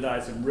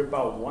standardize and rip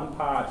out one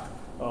part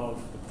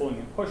of the pulling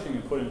and pushing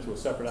and put it into a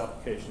separate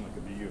application that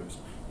could be used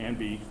and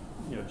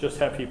just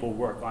have people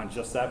work on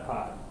just that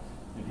part,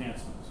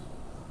 enhancements.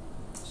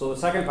 So the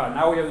second part,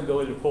 now we have the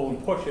ability to pull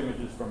and push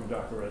images from a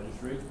Docker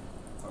registry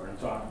or a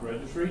Docker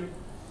registry.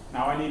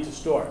 Now I need to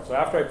store it. So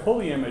after I pull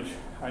the image,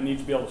 I need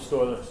to be able to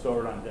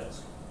store it on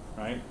disk,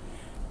 right?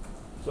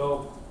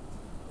 So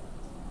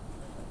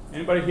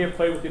anybody here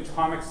play with the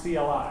Atomic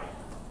CLI?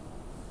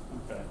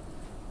 Okay.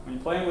 When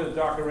you're playing with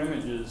Docker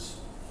images,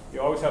 you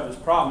always have this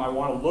problem. I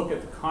want to look at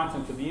the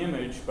content of the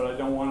image, but I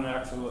don't want to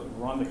actually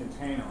run the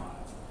container on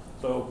it.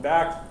 So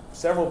back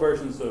several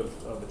versions of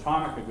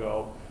Atomic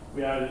ago,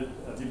 we added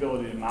the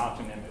ability to mount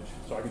an image.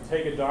 So I can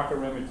take a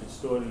Docker image that's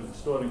stored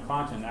in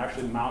content and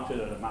actually mount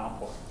it at a mount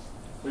point.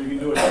 So you can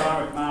do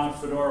Atomic mount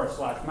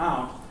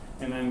Fedora/mount,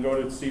 and then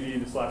go to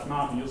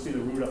cd/mount, and you'll see the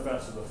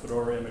rootfs of the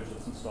Fedora image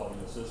that's installed in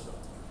your system.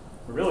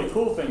 The really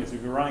cool thing is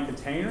if you're running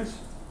containers,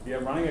 if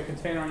you're running a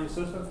container on your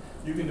system,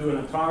 you can do an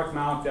Atomic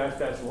mount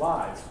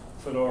 --live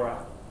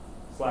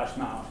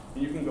Fedora/mount.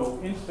 And you can go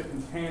into the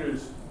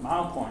container's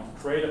mount point,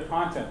 create a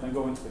content, then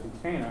go into the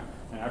container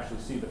and actually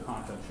see the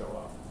content show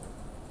up.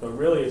 So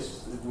really,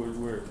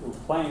 we're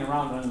playing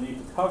around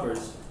underneath the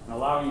covers and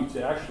allowing you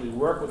to actually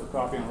work with the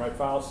copy and write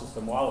file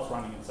system while it's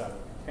running inside of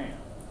the container.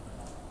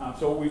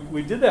 So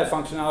we did that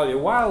functionality a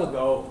while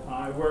ago.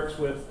 It works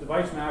with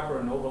Device Mapper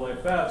and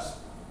OverlayFS,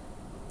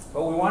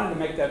 but we wanted to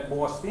make that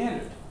more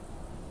standard.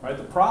 Right?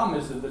 The problem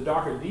is that the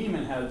Docker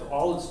daemon has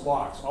all its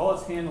locks, all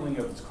its handling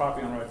of its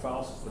copy and write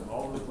file system,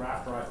 all of the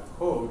graph driver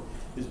code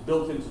is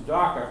built into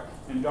Docker,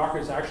 and Docker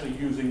is actually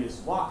using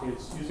it's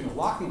using a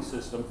locking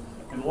system,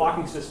 and the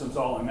locking system's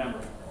all in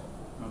memory.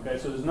 Okay,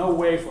 so there's no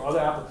way for other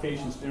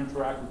applications to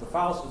interact with the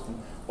file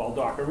system while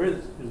Docker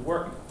is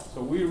working.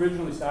 So we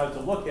originally started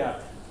to look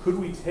at, could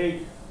we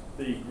take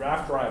the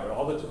graph driver,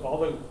 all the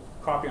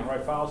copy and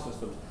write file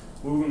systems,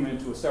 move them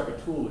into a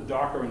separate tool that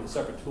Docker and the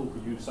separate tool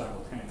could use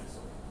simultaneously.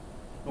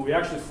 And we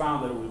actually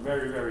found that it was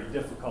very, very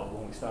difficult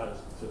when we started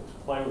to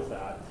play with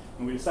that.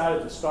 And we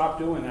decided to stop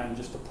doing that and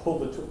just to pull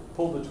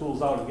the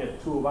tools out and get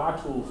two of our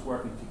tools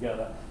working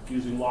together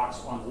using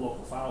locks on the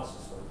local file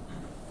system.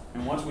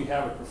 And once we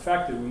have it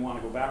perfected, we want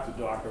to go back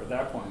to Docker at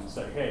that point and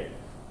say, hey,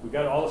 we've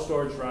got all the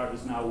storage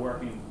drivers now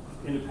working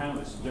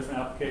independently, so different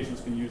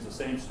applications can use the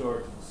same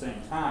storage at the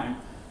same time,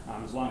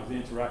 as long as they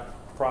interact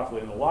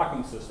properly in the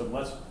locking system.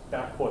 Let's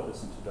backport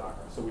this into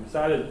Docker. So we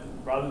decided,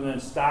 rather than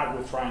start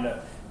with trying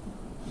to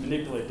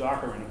manipulate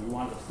Docker in it, we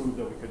wanted to prove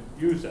that we could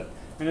use it.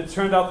 And it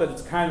turned out that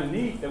it's kind of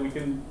neat that we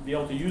can be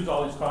able to use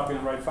all these copy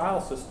and write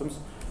file systems.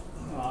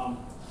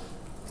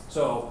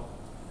 So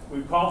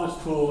we call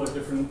this tool at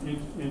different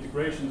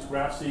integrations,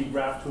 GraphC,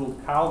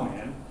 GraphTool,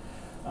 Cowman,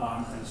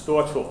 and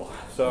Store Tool.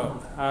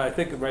 So I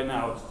think right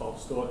now it's called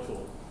Store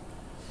Tool.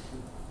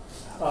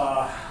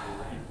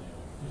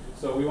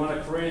 So we want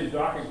to create a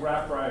Docker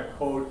GraphRiot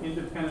code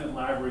independent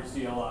library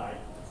CLI.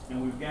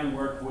 And we've again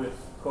worked with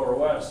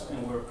CoreOS,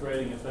 and we're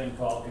creating a thing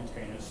called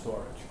container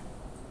storage.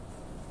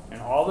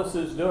 And all this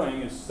is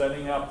doing is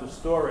setting up the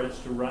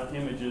storage to run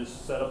images,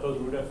 set up those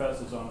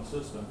rootfs's on the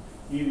system,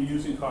 either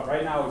using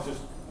right now it's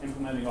just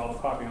implementing all the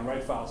copy and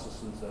write file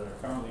systems that are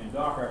currently in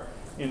Docker,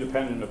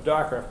 independent of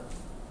Docker.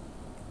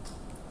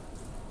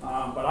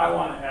 But I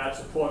want to add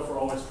support for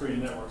OS tree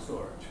and network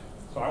storage.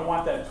 So I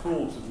want that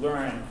tool to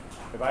learn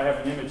if I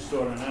have an image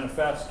stored on an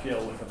NFS,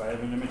 deal with it. If I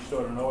have an image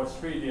stored on OS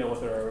tree, deal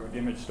with it, or an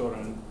image stored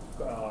on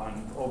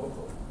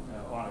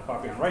a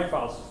copy and write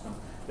file system,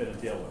 then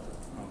deal with it.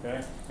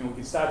 Okay? And we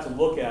can start to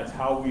look at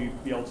how we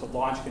be able to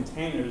launch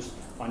containers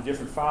on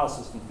different file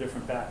systems,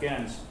 different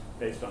backends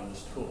based on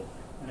this tool.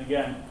 And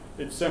again,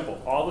 it's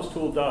simple. All this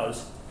tool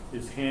does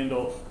is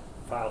handle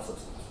file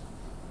systems.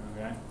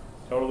 Okay?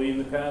 Totally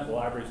independent. The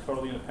library is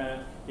totally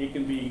independent.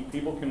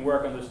 People can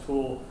work on this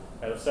tool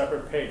at a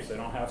separate pace. They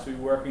don't have to be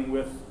working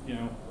with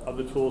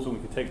other tools, and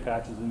we can take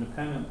patches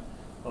independent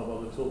of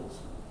other tools.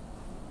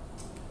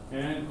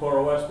 And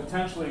CoreOS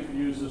potentially could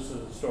use this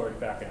as a storage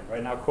backend.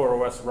 Right now,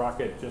 CoreOS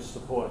Rocket just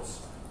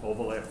supports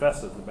overlay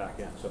FS as the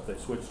backend. So if they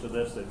switch to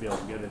this, they'd be able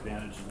to get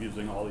advantage of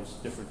using all these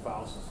different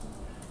file system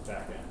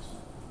backends.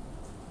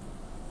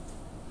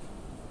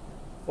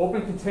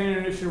 Open Container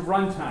Initiative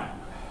runtime.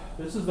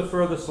 This is the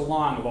furthest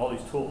along of all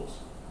these tools.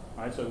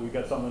 Right, so we've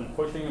got something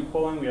pushing and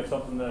pulling. We have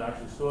something that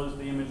actually stores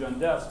the image on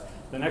disk.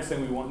 The next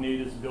thing we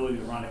need is the ability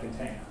to run a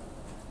container.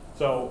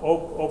 So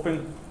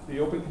the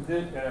Open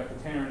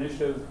Container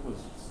Initiative was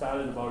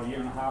started about 1.5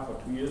 years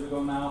or 2 years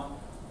ago now.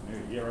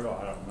 Maybe a year ago,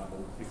 I don't remember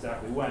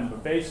exactly when.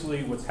 But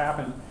basically what's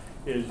happened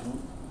is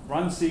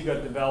RunC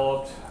got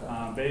developed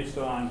based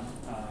on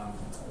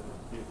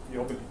the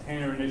Open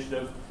Container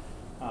Initiative.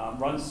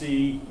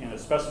 RunC and a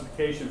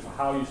specification for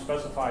how you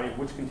specify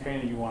which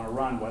container you want to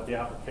run, what the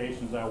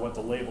applications are, what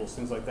the labels,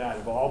 things like that,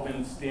 have all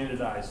been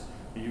standardized.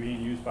 They're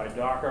being used by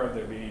Docker.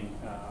 They're being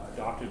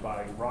adopted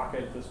by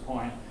Rocket at this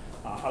point.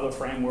 Other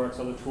frameworks,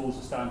 other tools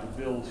are starting to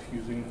build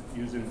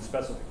using the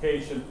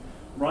specification.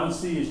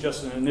 RunC is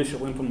just an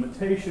initial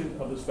implementation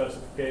of the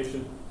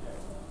specification.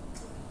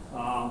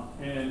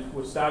 And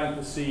we're starting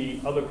to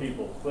see other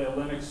people. Clear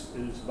Linux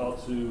is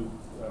about to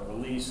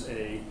release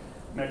a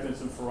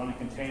mechanism for running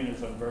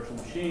containers on virtual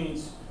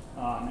machines,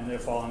 and they're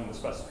following the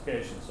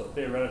specification. So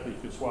theoretically, you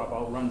could swap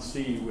out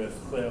RunC with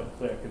Clear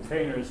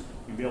containers.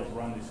 You'd be able to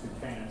run these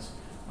containers.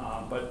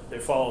 But they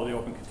follow the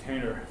Open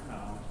Container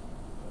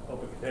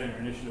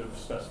Initiative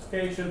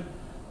specification.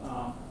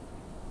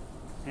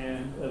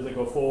 And as they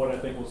go forward, I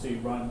think we'll see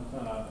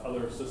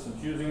other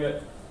systems using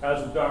it.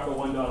 As of Docker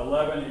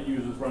 1.11, it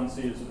uses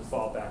RunC as the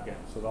default backend.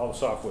 So all the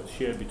software is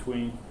shared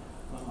between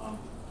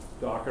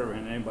Docker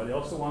and anybody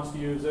else that wants to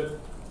use it.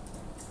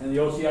 And the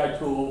OCI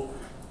tool,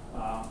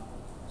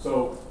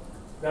 so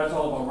that's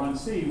all about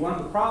RunC. One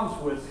of the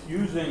problems with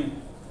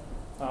using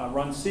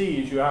RunC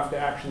is you have to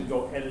actually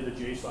go edit a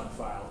JSON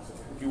file.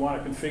 If you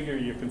want to configure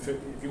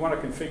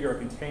a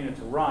container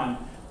to run,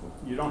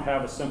 you don't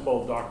have a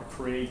simple Docker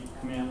create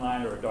command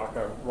line or a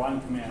Docker run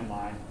command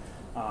line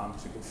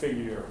to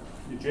configure your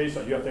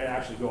JSON. You have to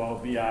actually go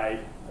out via a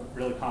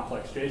really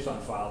complex JSON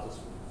file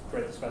to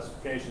create the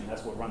specification.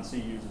 That's what RunC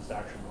uses to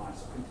actually launch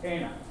the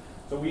container.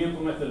 So we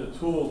implemented a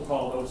tool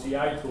called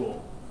OCI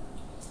tool,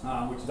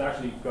 which has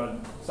actually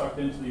gotten sucked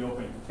into the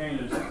open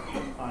containers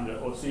under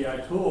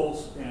OCI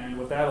tools. And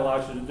what that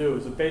allows you to do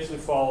is it basically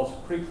follows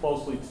pretty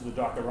closely to the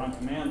Docker run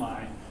command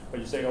line, but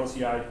you say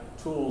OCI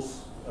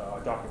tools,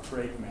 Docker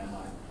create command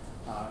line.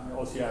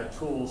 OCI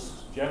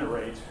tools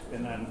generate,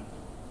 and then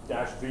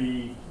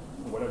 -v,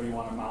 whatever you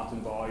want to mount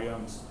in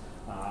volumes,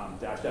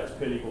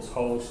 --pid equals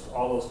host,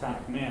 all those kind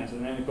of commands.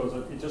 And then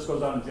it just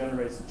goes out and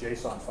generates the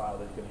JSON file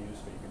that you're going to use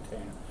for your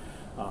container.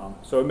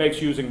 So it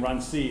makes using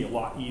RunC a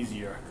lot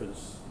easier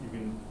because you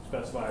can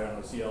specify on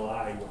a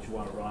CLI what you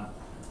want to run,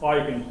 or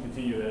you can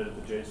continue to edit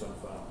the JSON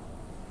file.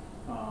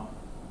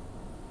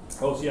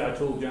 OCI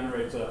tool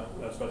generates a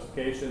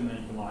specification, then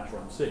you can launch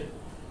RunC.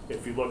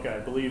 If you look at, I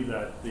believe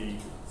that the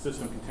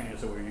system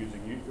containers that we were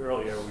using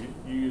earlier,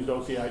 you used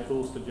OCI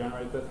tools to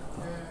generate that?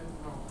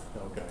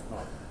 No. Okay.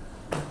 Well,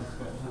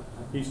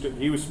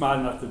 he was smart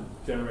enough to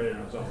generate it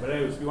on his own. But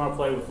anyways, if you want to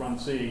play with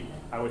RunC,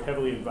 I would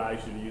heavily advise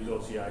you to use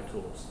OCI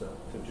tools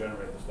to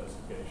generate the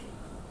specification.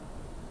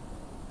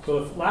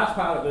 So the last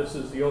part of this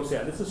is the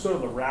OCI. This is sort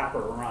of the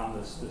wrapper around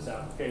this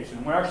application.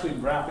 And we're actually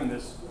wrapping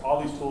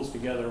all these tools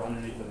together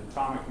underneath an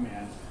atomic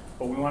command,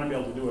 but we want to be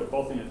able to do it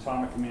both in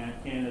atomic command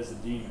and as a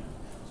daemon.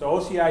 So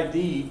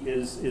OCID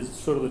is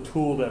sort of the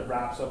tool that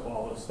wraps up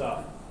all this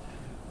stuff.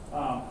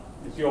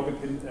 It's the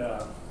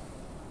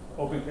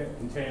Open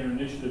Container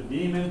Initiative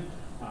daemon.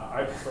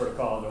 I prefer to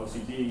call it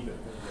OCD, but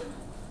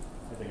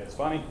I think it's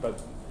funny,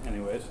 but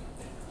anyways.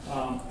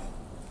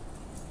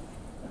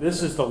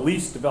 This is the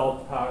least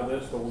developed part of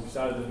this, but we've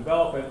started to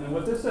develop it. And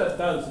what this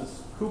does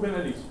is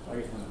Kubernetes,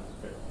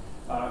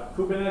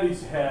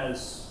 Kubernetes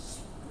has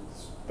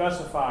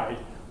specified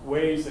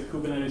ways that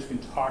Kubernetes can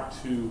talk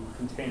to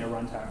container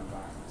runtime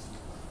environments.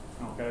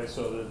 Okay,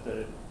 so that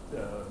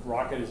the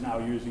Rocket is now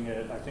using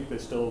it. I think they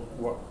still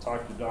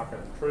talk to Docker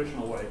the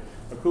traditional way.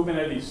 But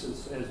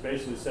Kubernetes has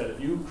basically said if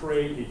you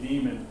create a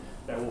daemon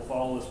that will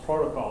follow this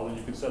protocol, then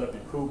you can set up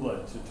your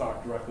kubelet to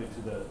talk directly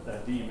to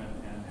that daemon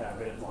and have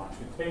it launch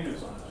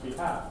containers on its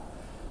behalf.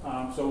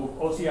 So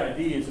OCID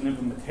is an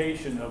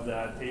implementation of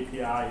that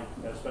API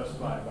as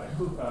specified by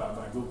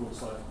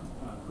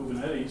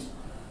Kubernetes.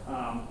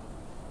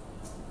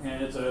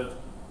 And it's a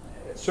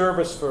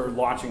service for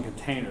launching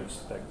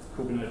containers that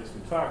Kubernetes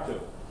can talk to.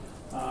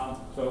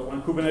 So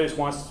when Kubernetes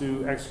wants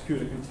to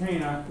execute a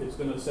container, it's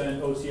going to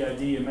send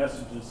OCID a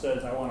message that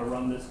says, I want to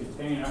run this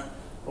container.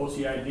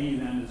 OCID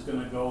then is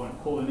going to go and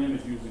pull an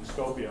image using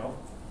Scopio.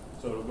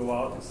 So it'll go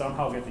out and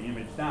somehow get the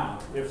image down.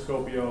 If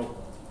Scopio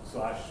 /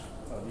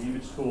 the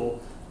image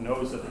tool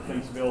knows that the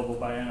thing's available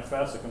by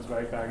NFS, it comes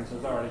right back and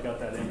says, I already got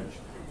that image.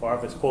 Or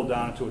if it's pulled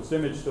down to its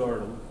image store,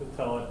 it'll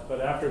tell it.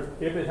 But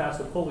if it has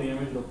to pull the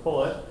image, it'll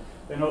pull it.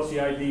 Then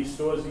OCID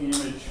stores the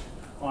image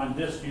on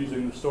disk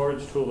using the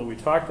storage tool that we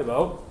talked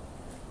about.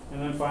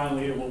 And then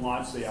finally, it will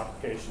launch the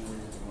application we're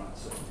using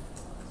RunC.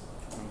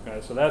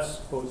 Okay, so that's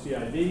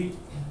OCID.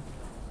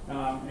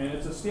 And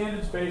it's a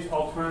standards-based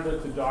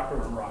alternative to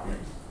Docker and Rocket.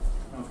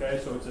 Okay,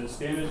 so it's a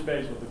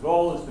standards-based, but the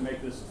goal is to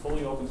make this a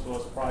fully open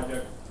source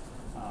project.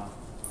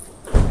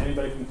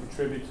 Anybody can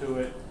contribute to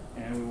it,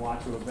 and we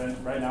want to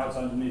right now it's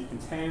underneath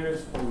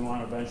containers, but we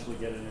want to eventually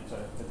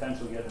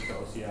potentially get into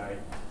OCI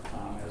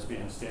as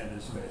being a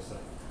standards-based thing.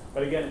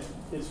 But again,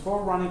 it's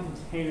for running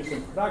containers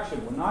in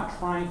production. We're not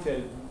trying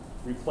to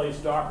replace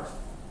Docker.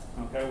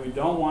 Okay, we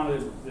don't want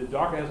to.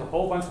 Docker has a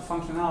whole bunch of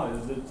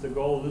functionality. The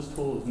goal of this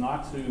tool is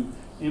not to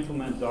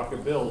implement Docker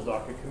build,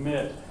 Docker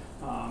commit,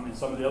 and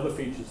some of the other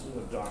features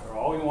of Docker.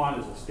 All we want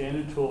is a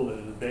standard tool that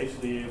is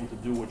basically able to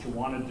do what you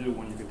want to do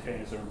when your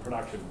containers are in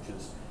production, which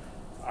is,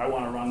 I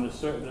want to run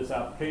this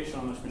application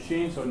on this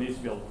machine, so it needs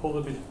to be able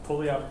to pull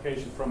the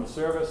application from a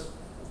service,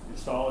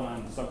 install it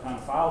on some kind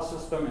of file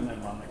system, and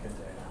then run the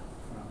container.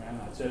 Okay, and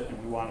that's it.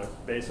 And we want to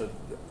base it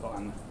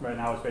on, right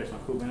now it's based on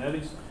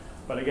Kubernetes.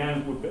 But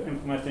again, we're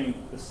implementing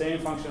the same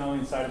functionality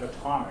inside of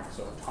Atomic.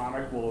 So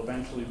Atomic will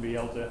eventually be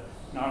able to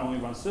not only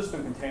run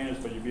system containers,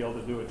 but you'll be able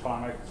to do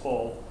Atomic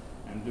pull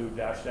and do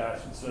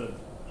 -- instead of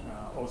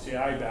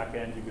OCI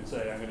backend, you could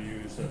say, I'm going to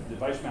use a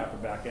device mapper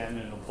backend, and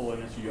it'll pull it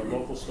into your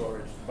local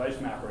storage device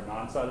mapper,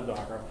 not inside of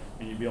Docker,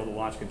 and you'll be able to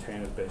launch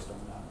containers based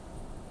on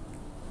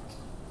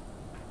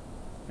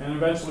that. And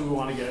eventually we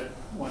want to get,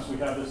 once we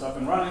have this up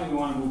and running, we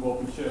want to move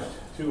OpenShift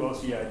to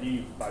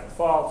OCID by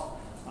default,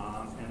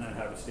 and then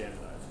have it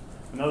standardized.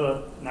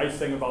 Another nice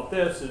thing about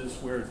this is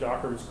where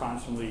Docker is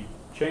constantly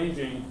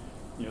changing,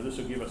 this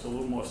will give us a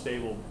little more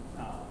stable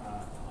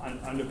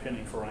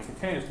underpinning for running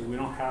containers, because we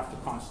don't have to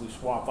constantly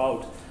swap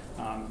out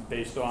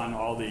based on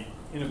all the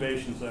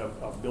innovations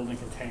of building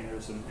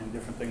containers and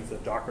different things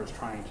that Docker is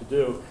trying to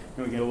do,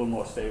 and we get a little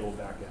more stable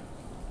back end.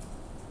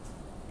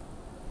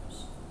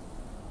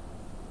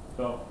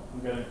 So I'm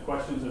getting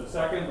questions in a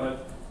second,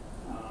 but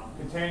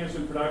containers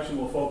in production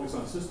will focus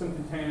on system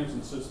containers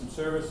and system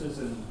services,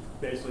 and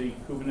basically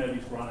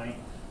Kubernetes running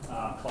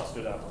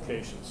clustered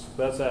applications.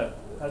 So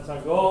that's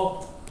our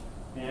goal.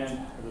 And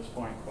at this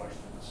point,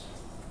 questions?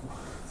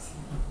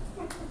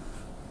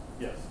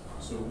 Yes.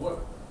 So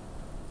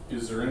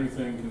is there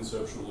anything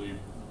conceptually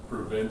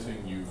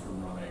preventing you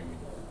from running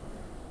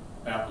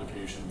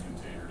application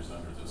containers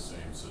under the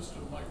same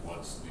system? Like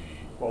what's the...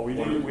 Well, we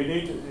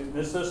need to, in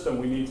this system,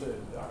 we need to,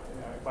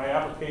 by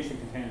application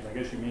containers, I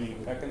guess you're meaning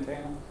a pet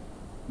container?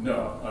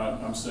 No,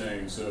 I'm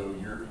saying, so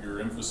you're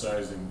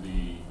emphasizing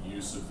the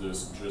use of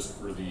this just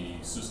for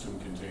the system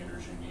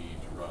containers you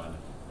need to run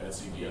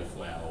etcd,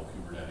 flannel,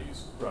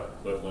 Kubernetes. Right.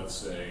 But let's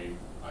say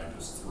I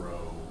just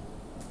throw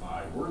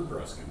my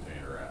WordPress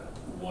container at it.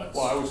 Well,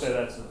 I would say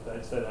that's a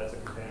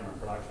container in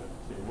production.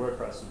 So your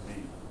WordPress would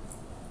be,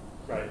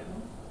 right.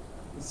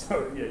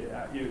 So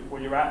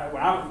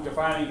what I'm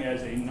defining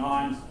as a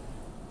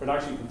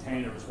non-production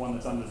container is one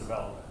that's under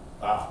development.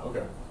 Ah,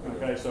 okay.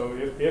 Okay, so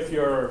if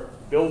you're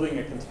building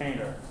a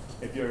container,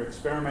 if you're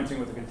experimenting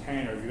with a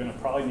container, you're going to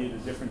probably need a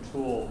different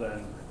tool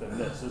than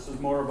this. This is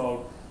more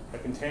about a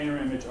container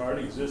image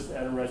already exists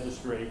at a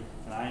registry,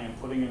 and I am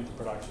putting it into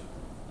production.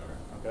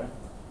 Okay?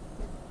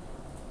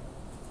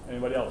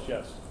 Anybody else?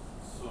 Yes?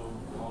 So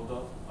how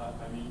that,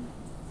 I mean,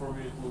 for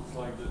me it looks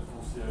like the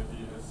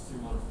OCID has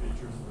similar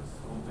features with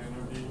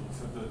Containerd,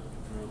 except that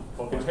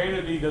well,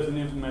 Containerd doesn't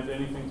implement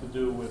anything to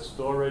do with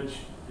storage,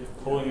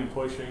 pulling and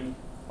pushing.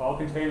 All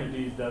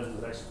Containerd does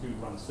is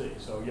execute RunC.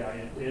 So yeah,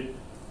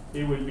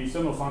 it would be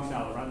similar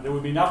functionality. There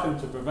would be nothing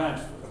to prevent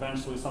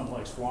eventually something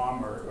like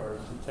Swarm or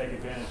to take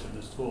advantage of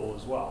this tool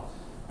as well.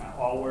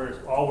 All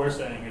we're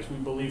saying is we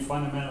believe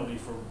fundamentally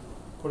for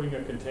putting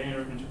a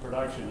container into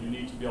production, you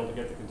need to be able to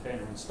get the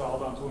container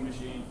installed onto a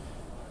machine,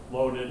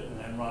 load it, and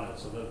then run it.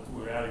 So that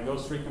we're adding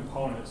those three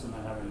components and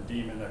then having a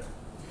daemon that,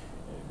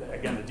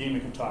 again, the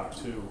daemon can talk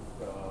to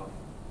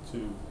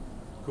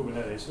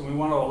Kubernetes. And we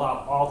want to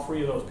allow all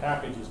three of those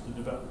packages to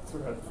develop,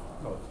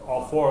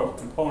 all four of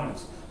the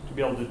components to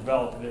be able to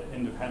develop it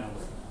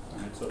independently.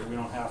 Right? So that we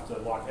don't have to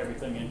lock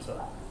everything into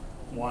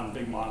one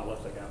big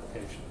monolithic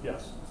application.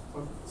 Yes?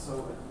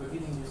 So at the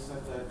beginning you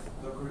said that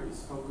Docker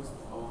is focused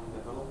on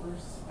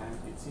developers, and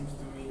it seems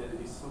to me that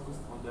it is focused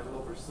on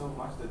developers so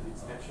much that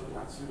it's actually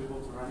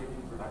unsuitable to run it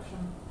in production.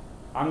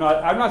 I'm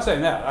not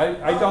saying that.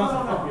 I don't.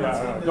 No,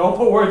 Yeah, don't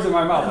put words in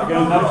my mouth. I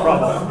get enough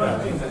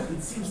trouble.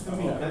 It seems to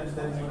me that is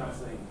what I'm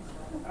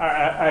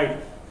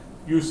saying.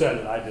 You said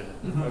it. I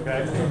didn't.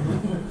 Okay.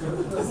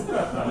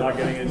 I'm not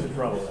getting into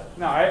trouble with that.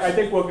 No, I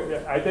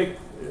think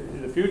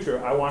in the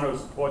future I want to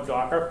support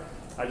Docker.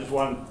 I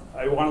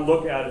want to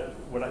look at it.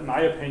 What in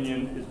my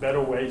opinion is better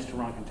ways to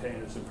run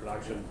containers in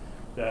production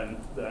than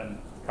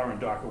current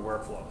Docker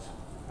workflows.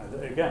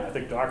 Again, I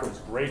think Docker is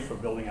great for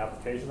building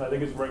applications. I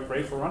think it's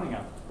great for running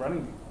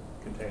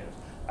containers.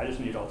 I just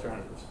need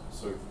alternatives.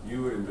 So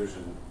you would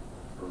envision,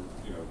 for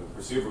the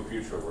foreseeable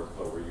future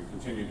workflow where you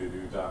continue to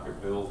do Docker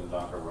build and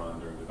Docker run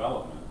during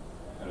development,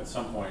 and at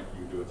some point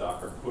you do a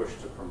Docker push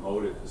to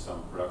promote it to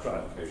some production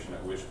application,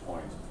 at which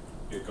point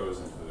it goes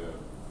into the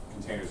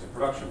containers in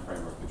production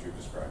framework that you've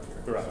described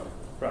here. Correct. So,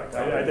 right.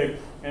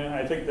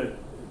 I think that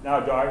now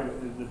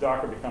the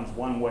Docker becomes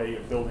one way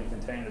of building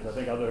containers. I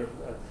think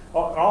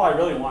all I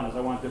really want is I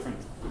want different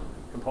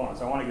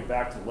components. I want to get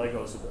back to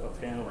Legos of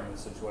handling the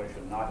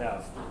situation, not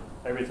have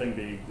everything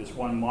be this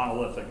one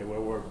monolithic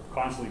where we're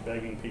constantly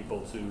begging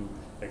people to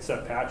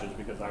accept patches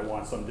because I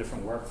want some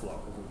different workflow.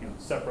 If we can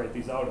separate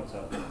these out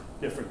into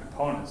different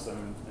components,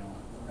 then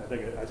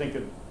I think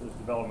the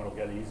development will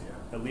get easier,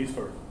 at least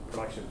for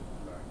production.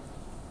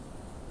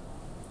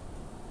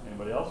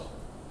 Anybody else?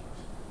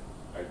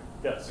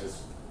 Yes.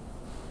 It's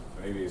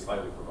maybe a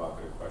slightly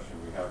provocative question.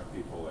 We have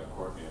people like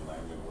Courtney and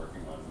Langdon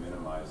working on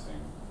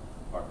minimizing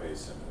our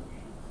base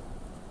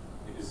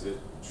image. Is it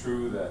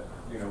true that,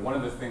 one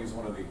of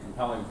the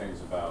compelling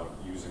things about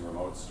using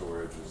remote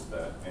storage is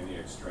that any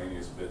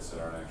extraneous bits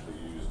that aren't actually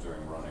used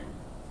during running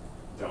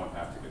don't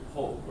have to get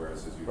pulled,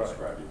 whereas as you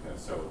described, you can.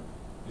 So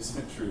isn't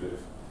it true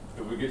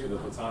that if we get to the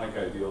platonic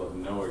ideal of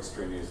no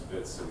extraneous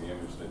bits in the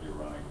image that you're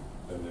running,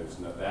 then there's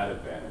that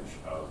advantage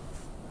of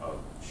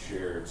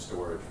shared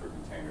storage for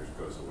containers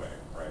goes away,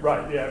 right?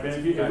 Right. Yeah. I mean,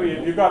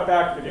 if you got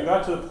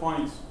to the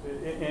point,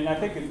 and I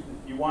think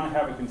you want to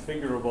have it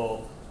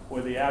configurable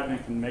where the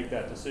admin can make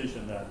that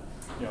decision that,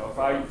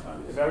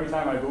 if every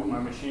time I boot my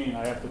machine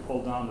I have to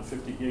pull down the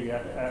 50 gig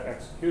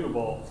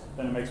executable,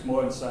 then it makes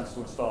more sense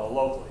to install it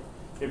locally.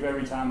 If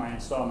every time I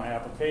install my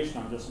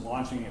application I'm just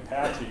launching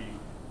Apache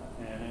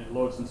and it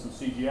loads in some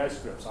CGI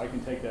scripts, I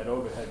can take that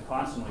overhead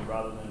constantly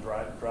rather than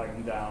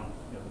dragging down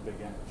the big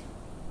image.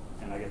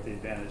 And I get the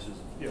advantages,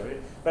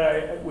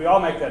 but we all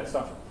make that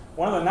assumption.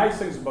 One of the nice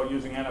things about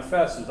using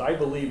NFS is I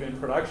believe in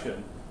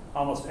production,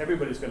 almost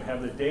everybody's going to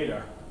have their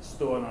data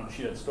stored on a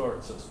shared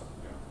storage system.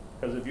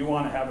 Because if you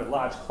want to have a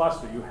large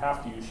cluster, you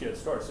have to use shared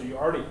storage. So you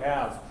already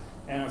have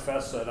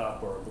NFS set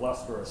up or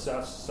Gluster or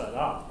Ceph set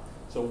up.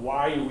 So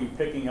why are we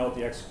picking out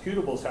the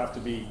executables have to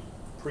be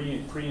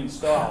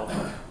pre-installed,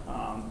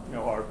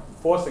 or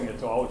forcing it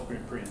to always be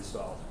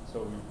pre-installed?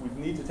 So we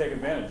need to take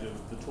advantage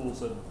of the tools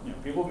that,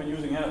 people have been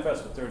using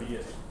NFS for 30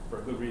 years for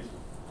a good reason.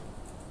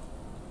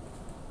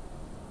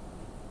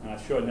 And I'm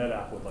sure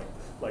NetApp would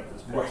like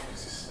this part.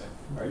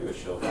 Are you a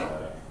shill for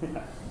that?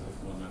 Yeah.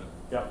 1 minute.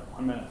 Yep,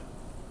 1 minute.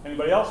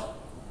 Anybody else?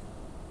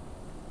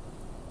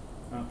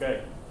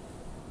 Okay.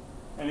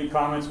 Any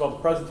comments about the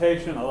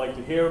presentation? I'd like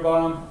to hear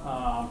about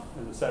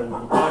them. As I said, we're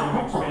going to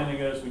be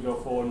expanding it as we go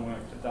forward, and we're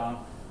going to cut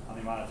down on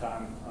the amount of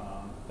time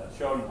that's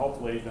shown. And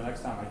hopefully, the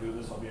next time I do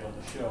this, I'll be able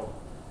to show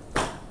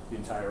the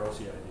entire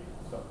OCID.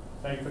 So,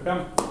 thank you for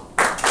coming.